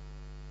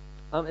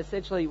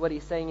 Essentially, what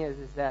he's saying is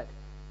that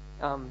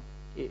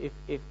if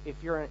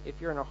you're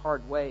in a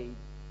hard way,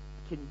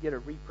 can you get a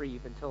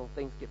reprieve until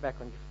things get back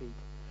on your feet?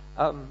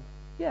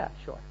 Yeah,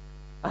 sure.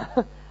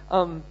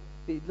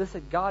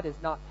 Listen, God is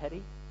not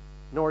petty,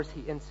 nor is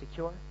He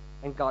insecure,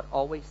 and God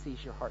always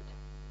sees your heart.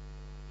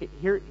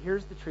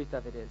 Here's the truth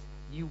of it is,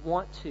 you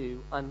want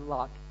to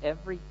unlock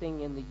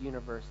everything in the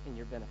universe in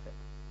your benefit.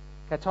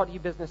 Can I talk to you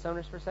business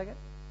owners for a second?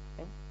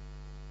 Okay.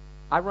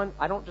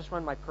 I don't just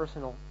run my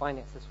personal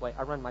finance this way.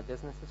 I run my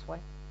business this way.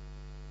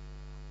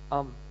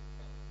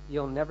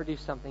 You'll never do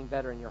something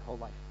better in your whole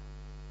life.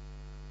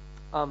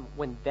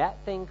 When that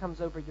thing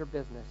comes over your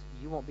business,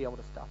 you won't be able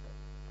to stop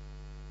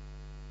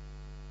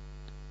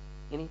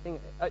it. Anything,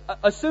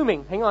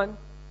 assuming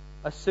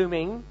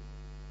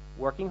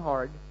working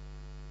hard,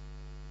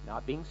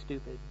 not being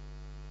stupid.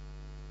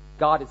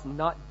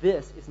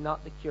 This is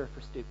not the cure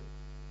for stupid.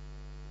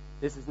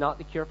 This is not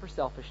the cure for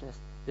selfishness.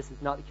 This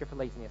is not the cure for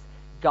laziness.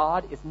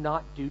 God is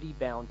not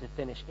duty-bound to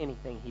finish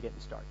anything He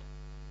didn't start.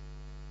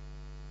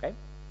 Okay?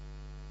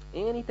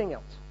 Anything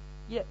else?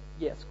 Yeah,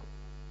 yes.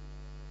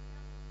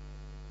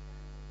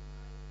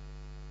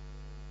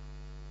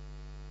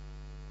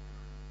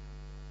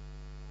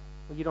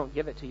 Well, you don't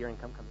give it till your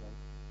income comes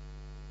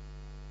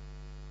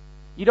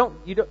in.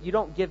 You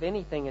don't give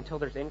anything until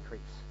there's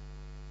increase.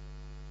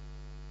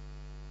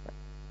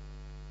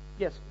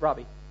 Yes,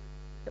 Robbie.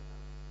 Yep.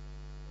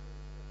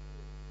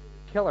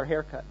 Killer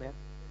haircut, man.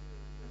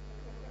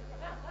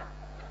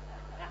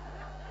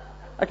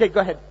 Okay, go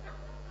ahead.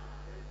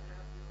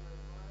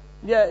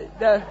 Yeah,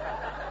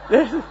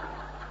 there's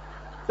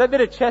that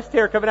bit of chest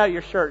hair coming out of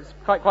your shirt. It's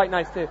quite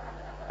nice too.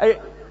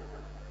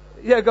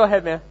 Yeah, go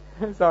ahead, man.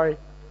 Sorry.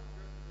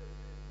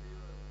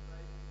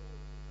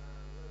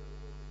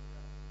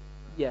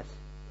 Yes.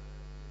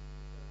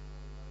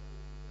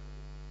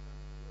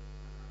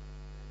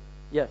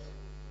 Yes.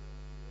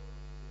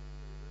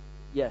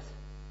 Yes.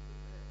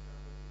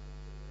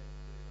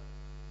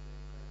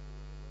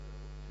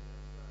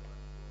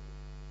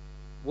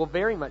 Well,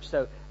 very much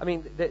so. I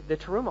mean, the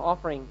teruma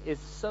offering is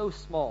so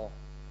small.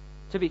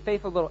 To be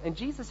faithful little, and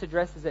Jesus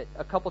addresses it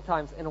a couple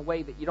times in a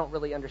way that you don't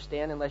really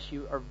understand unless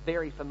you are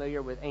very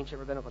familiar with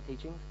ancient rabbinical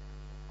teachings.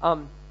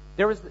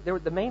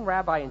 The main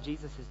rabbi in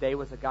Jesus' day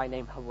was a guy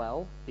named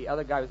Hillel. The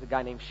other guy was a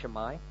guy named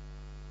Shammai.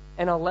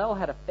 And Hillel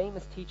had a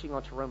famous teaching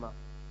on teruma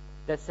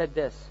that said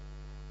this,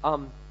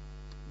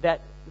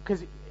 that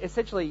because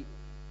essentially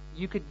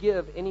you could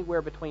give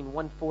anywhere between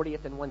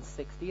 1/40th and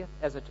 1/60th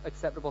as an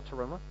acceptable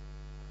teruma.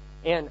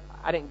 And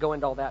I didn't go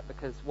into all that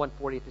because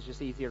 1/40th is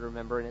just easier to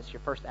remember, and it's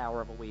your first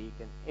hour of a week.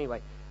 And anyway,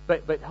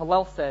 but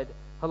Hillel said,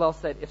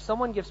 if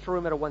someone gives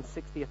teruma at a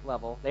 1/60th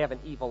level, they have an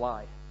evil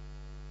eye.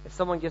 If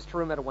someone gives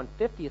teruma at a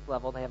 1/50th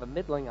level, they have a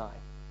middling eye.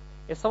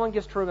 If someone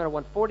gives teruma at a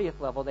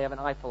 1/40th level, they have an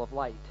eye full of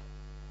light.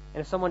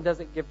 And if someone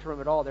doesn't give teruma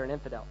at all, they're an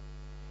infidel.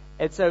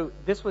 And so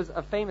this was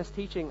a famous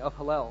teaching of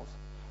Hillel's.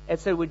 And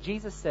so when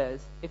Jesus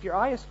says, if your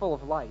eye is full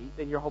of light,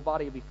 then your whole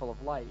body will be full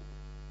of light.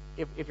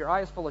 If your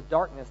eye is full of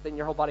darkness, then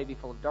your whole body will be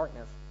full of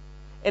darkness.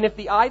 And if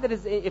the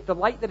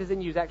light that is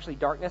in you is actually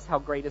darkness, how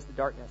great is the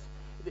darkness?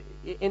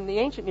 In the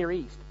ancient Near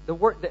East, the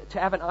word to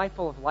have an eye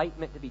full of light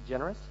meant to be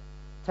generous.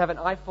 To have an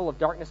eye full of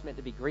darkness meant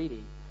to be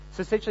greedy.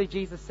 So essentially,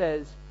 Jesus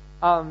says,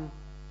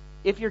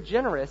 if you're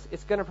generous,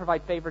 it's going to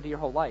provide favor to your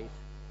whole life.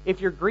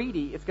 If you're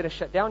greedy, it's going to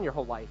shut down your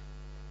whole life.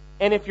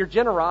 And if your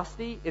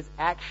generosity is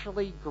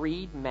actually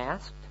greed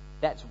masked,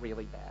 that's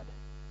really bad.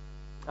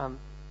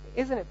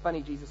 Isn't it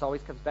funny Jesus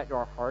always comes back to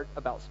our heart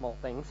about small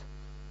things?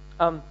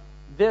 To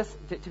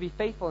be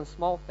faithful in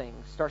small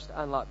things starts to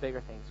unlock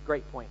bigger things.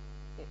 Great point.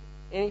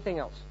 Anything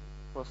else?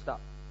 We'll stop.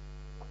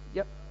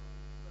 Yep.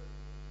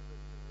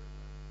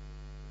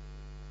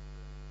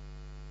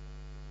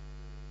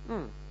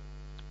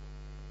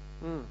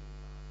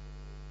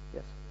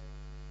 Yes.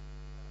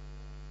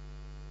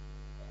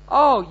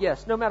 Oh,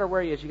 yes. No matter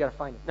where he is, you got to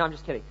find him. No, I'm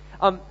just kidding.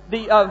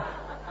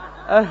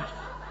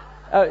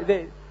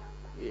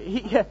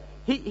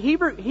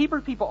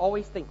 Hebrew people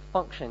always think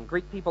function.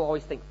 Greek people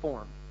always think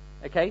form.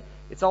 Okay?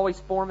 It's always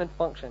form and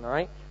function, all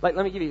right? Like,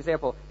 let me give you an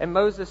example. And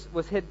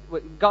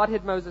God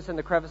hid Moses in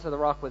the crevice of the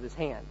rock with his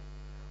hand.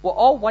 Well,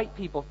 all white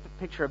people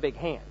picture a big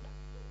hand.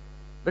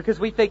 Because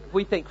we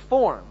think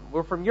form.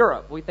 We're from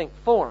Europe. We think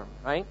form,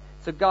 right?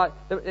 So God,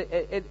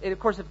 and of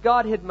course, if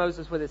God hid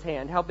Moses with his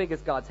hand, how big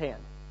is God's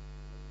hand?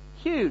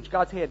 Huge.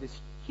 God's hand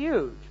is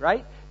huge,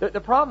 right?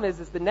 The problem is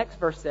the next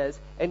verse says,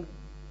 and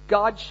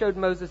God showed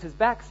Moses his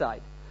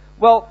backside.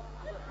 Well,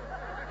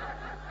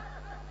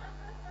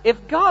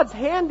 if God's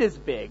hand is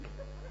big,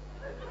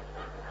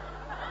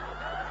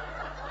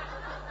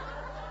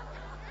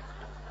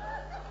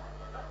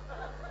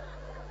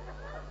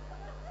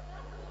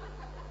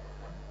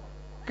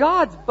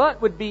 God's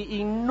butt would be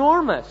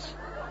enormous.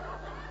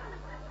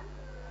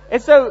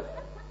 And so,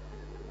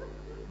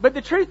 but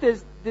the truth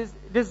is,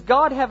 does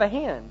God have a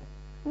hand?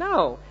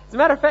 No. As a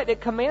matter of fact, it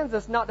commands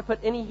us not to put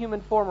any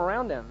human form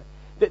around him.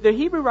 The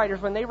Hebrew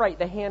writers, when they write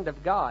the hand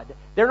of God,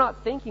 they're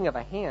not thinking of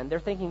a hand. They're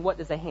thinking, what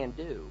does a hand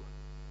do?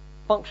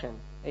 Function.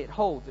 It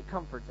holds, it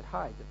comforts, it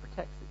hides, it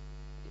protects.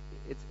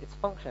 It's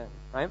function,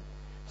 right?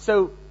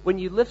 So when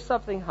you lift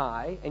something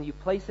high and you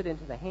place it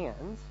into the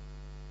hands,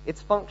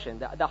 it's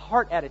function. The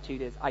heart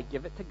attitude is, I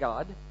give it to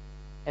God,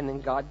 and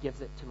then God gives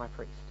it to my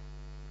priest.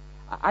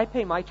 I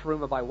pay my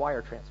teruma by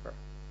wire transfer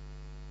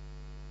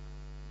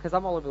because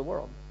I'm all over the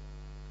world.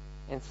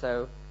 And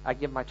so I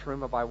give my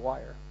teruma by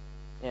wire.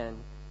 And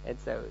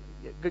so,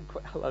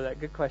 I love that.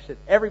 Good question.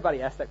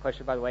 Everybody asks that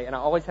question, by the way, and I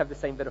always have the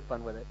same bit of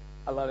fun with it.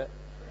 I love it.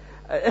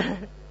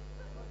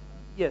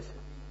 Yes.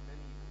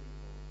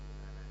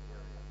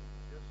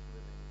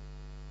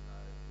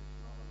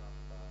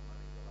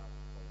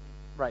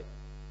 Right.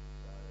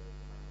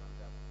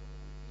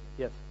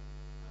 Yes.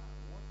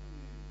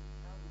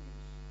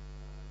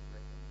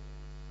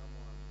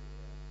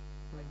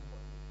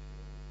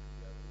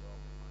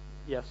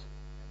 Yes.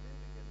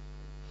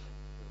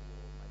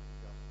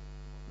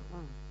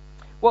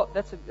 Well,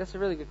 that's a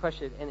really good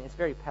question, and it's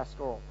very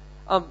pastoral.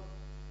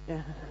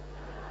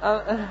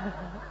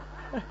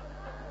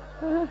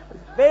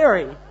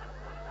 Very.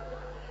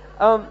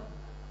 I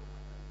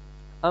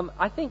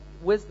think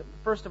wisdom.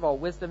 First of all,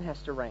 wisdom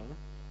has to reign.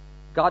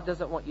 God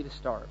doesn't want you to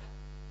starve.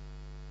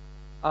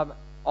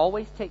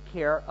 Always take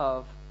care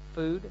of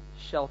food,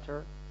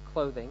 shelter,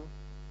 clothing,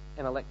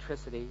 and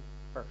electricity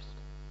first.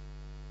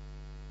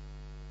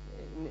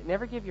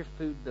 Never give your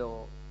food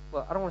bill.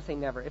 Well, I don't want to say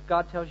never. If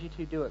God tells you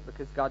to, do it,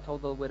 because God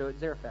told the widow at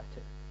Zarephath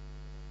to.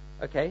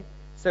 Okay?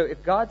 So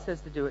if God says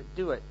to do it,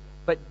 do it.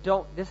 But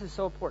don't, this is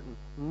so important,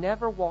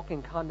 never walk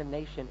in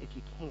condemnation if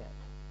you can't.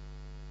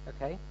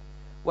 Okay?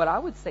 What I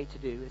would say to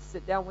do is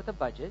sit down with a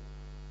budget,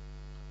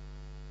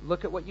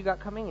 look at what you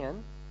got coming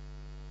in,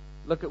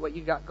 look at what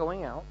you got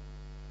going out,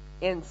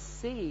 and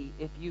see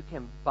if you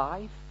can,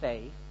 by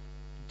faith,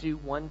 do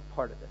one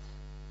part of this.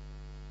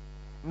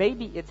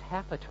 Maybe it's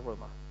half a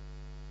teruma.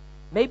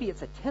 Maybe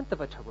it's a tenth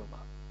of a teruma.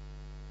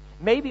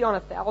 Maybe on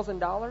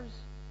 $1,000,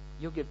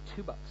 you'll give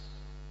 $2.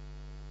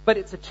 But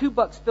it's a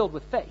 $2 filled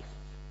with faith.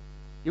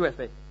 You with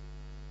me?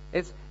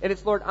 It's,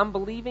 Lord, I'm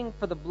believing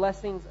for the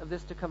blessings of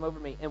this to come over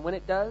me. And when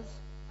it does,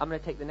 I'm going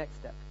to take the next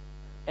step.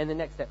 And the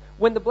next step.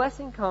 When the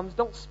blessing comes,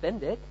 don't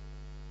spend it.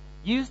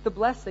 Use the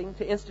blessing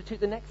to institute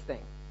the next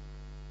thing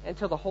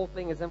until the whole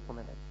thing is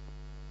implemented.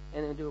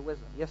 And then do it with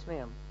wisdom. Yes,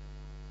 ma'am.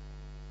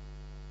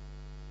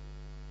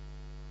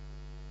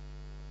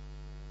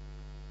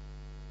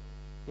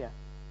 Yeah.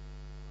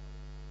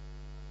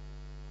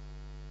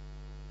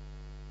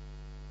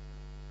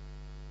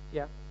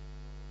 Yeah.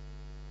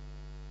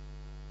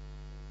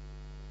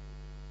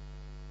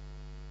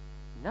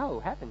 No,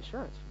 have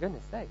insurance, for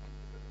goodness sake.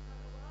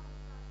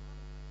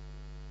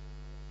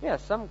 Yeah,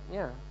 some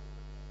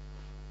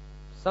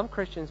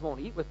Christians won't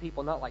eat with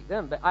people not like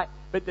them,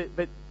 but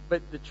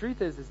the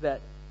truth is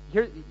that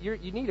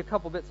you need a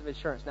couple bits of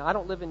insurance. Now, I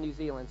don't live in New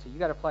Zealand, so you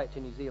got to apply it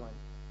to New Zealand.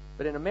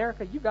 But in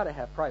America, you got to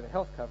have private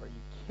health cover. Are you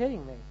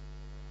kidding me?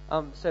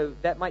 So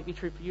that might be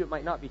true for you. It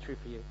might not be true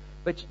for you.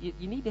 But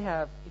you need to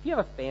have, if you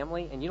have a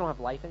family and you don't have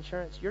life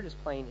insurance, you're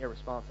just plain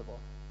irresponsible.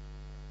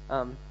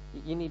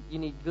 You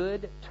need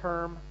good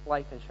term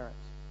life insurance.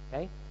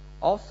 Okay.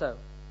 Also,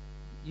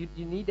 you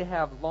need to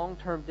have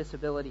long-term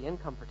disability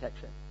income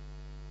protection.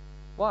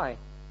 Why?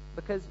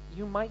 Because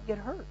you might get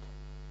hurt.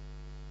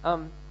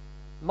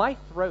 My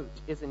throat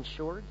is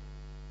insured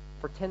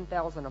for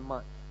 $10,000 a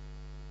month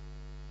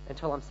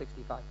until I'm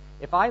 65.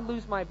 If I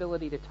lose my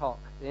ability to talk,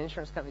 the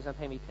insurance company's going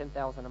to pay me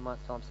 $10,000 a month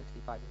until I'm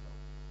 65 years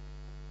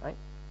old. Right?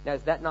 Now,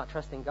 is that not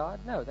trusting God?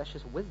 No, that's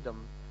just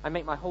wisdom. I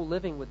make my whole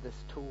living with this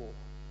tool,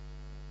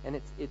 and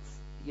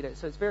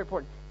so it's very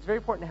important. It's very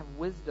important to have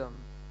wisdom.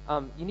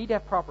 You need to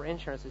have proper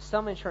insurances.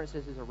 Some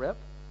insurances is a rip.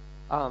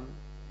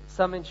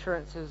 Some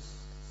insurances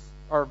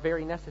are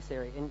very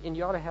necessary, and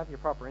you ought to have your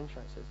proper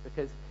insurances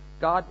because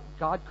God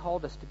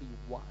called us to be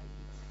wise.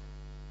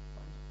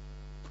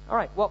 All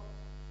right. Well,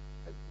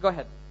 go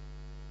ahead.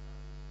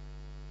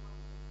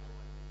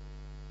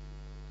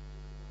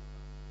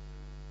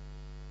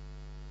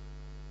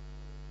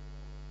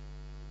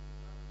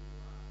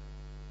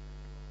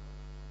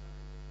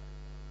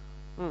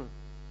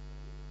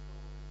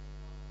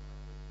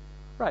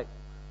 Right.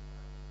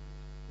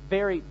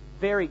 Very,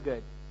 very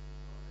good.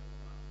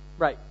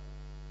 Right.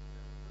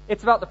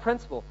 It's about the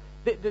principle.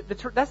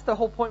 That's the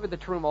whole point with the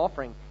Teruma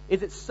offering.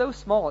 Is it's so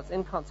small, it's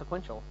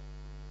inconsequential.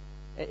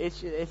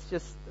 It's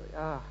just,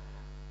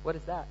 what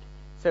is that?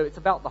 So it's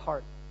about the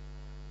heart.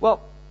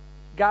 Well,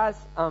 guys,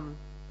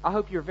 I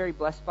hope you're very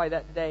blessed by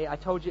that today. I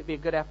told you it'd be a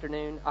good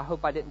afternoon. I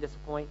hope I didn't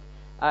disappoint.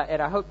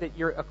 And I hope that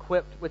you're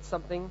equipped with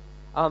something.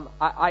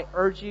 I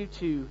urge you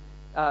to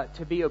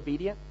be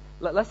obedient.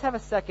 Let's have a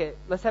second.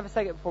 Let's have a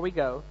second before we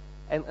go,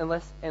 and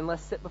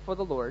let's sit before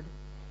the Lord.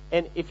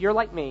 And if you're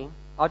like me,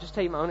 I'll just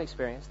tell you my own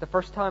experience. The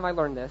first time I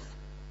learned this,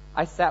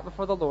 I sat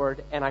before the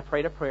Lord and I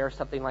prayed a prayer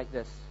something like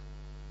this: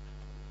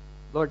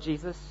 Lord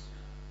Jesus,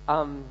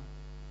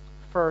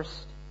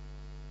 first,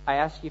 I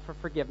ask you for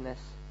forgiveness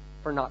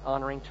for not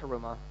honoring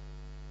Teruma.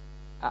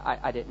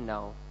 I didn't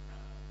know.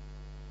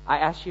 I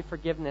ask you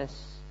forgiveness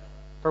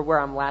for where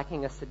I'm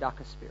lacking a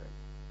tzedakah spirit.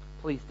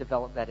 Please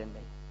develop that in me.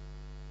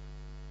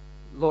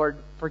 Lord,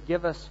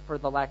 forgive us for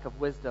the lack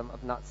of wisdom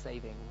of not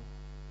saving.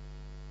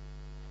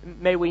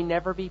 May we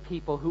never be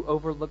people who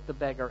overlook the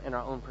beggar in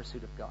our own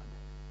pursuit of God.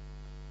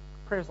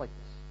 Prayers like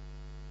this.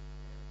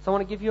 So I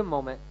want to give you a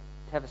moment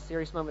to have a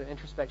serious moment of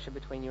introspection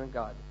between you and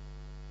God,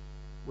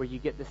 where you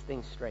get this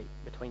thing straight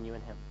between you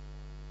and Him.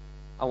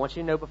 I want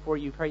you to know before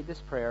you pray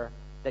this prayer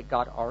that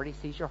God already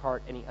sees your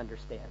heart and He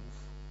understands.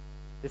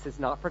 This is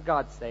not for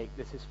God's sake.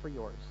 This is for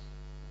yours.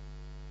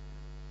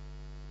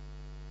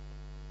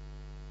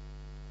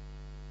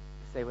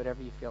 Say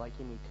whatever you feel like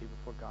you need to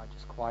before God,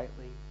 just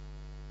quietly.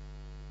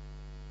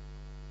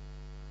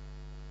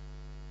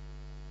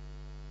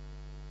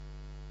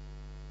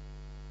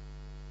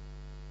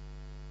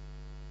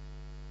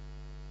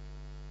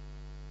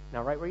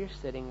 Now, right where you're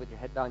sitting with your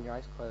head bowed and your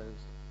eyes closed,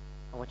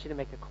 I want you to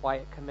make a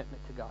quiet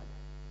commitment to God.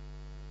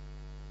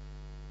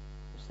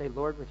 Just say,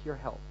 Lord, with your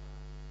help,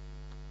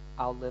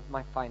 I'll live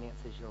my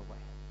finances your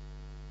way.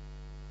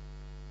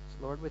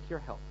 Just, Lord, with your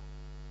help.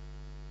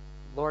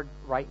 Lord,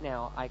 right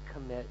now I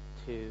commit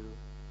to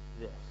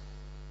this,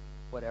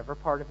 whatever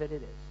part of it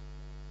is.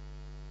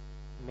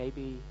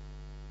 Maybe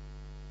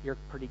you're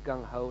pretty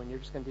gung-ho and you're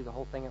just going to do the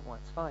whole thing at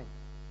once. Fine.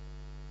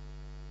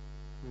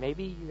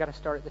 Maybe you got to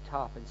start at the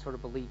top and sort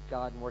of believe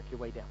God and work your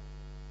way down.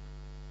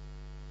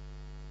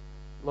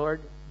 Lord,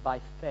 by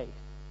faith,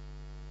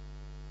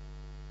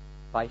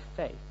 I'm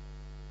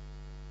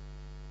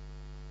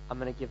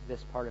going to give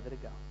this part of it a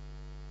go.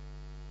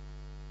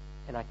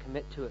 And I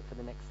commit to it for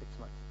the next 6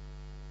 months.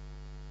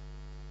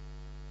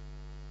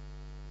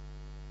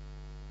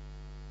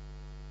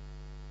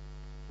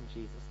 In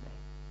Jesus'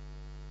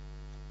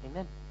 name.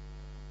 Amen.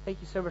 Thank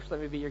you so much for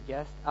letting me be your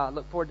guest.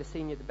 Look forward to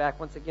seeing you at the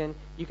back. Once again,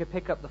 you can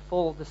pick up the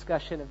full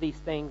discussion of these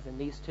things and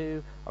these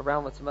two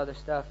around with some other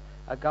stuff.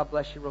 God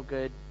bless you real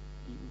good.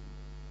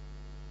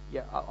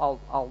 Yeah,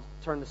 I'll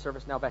turn the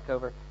service now back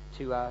over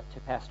to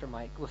Pastor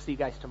Mike. We'll see you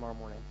guys tomorrow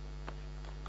morning.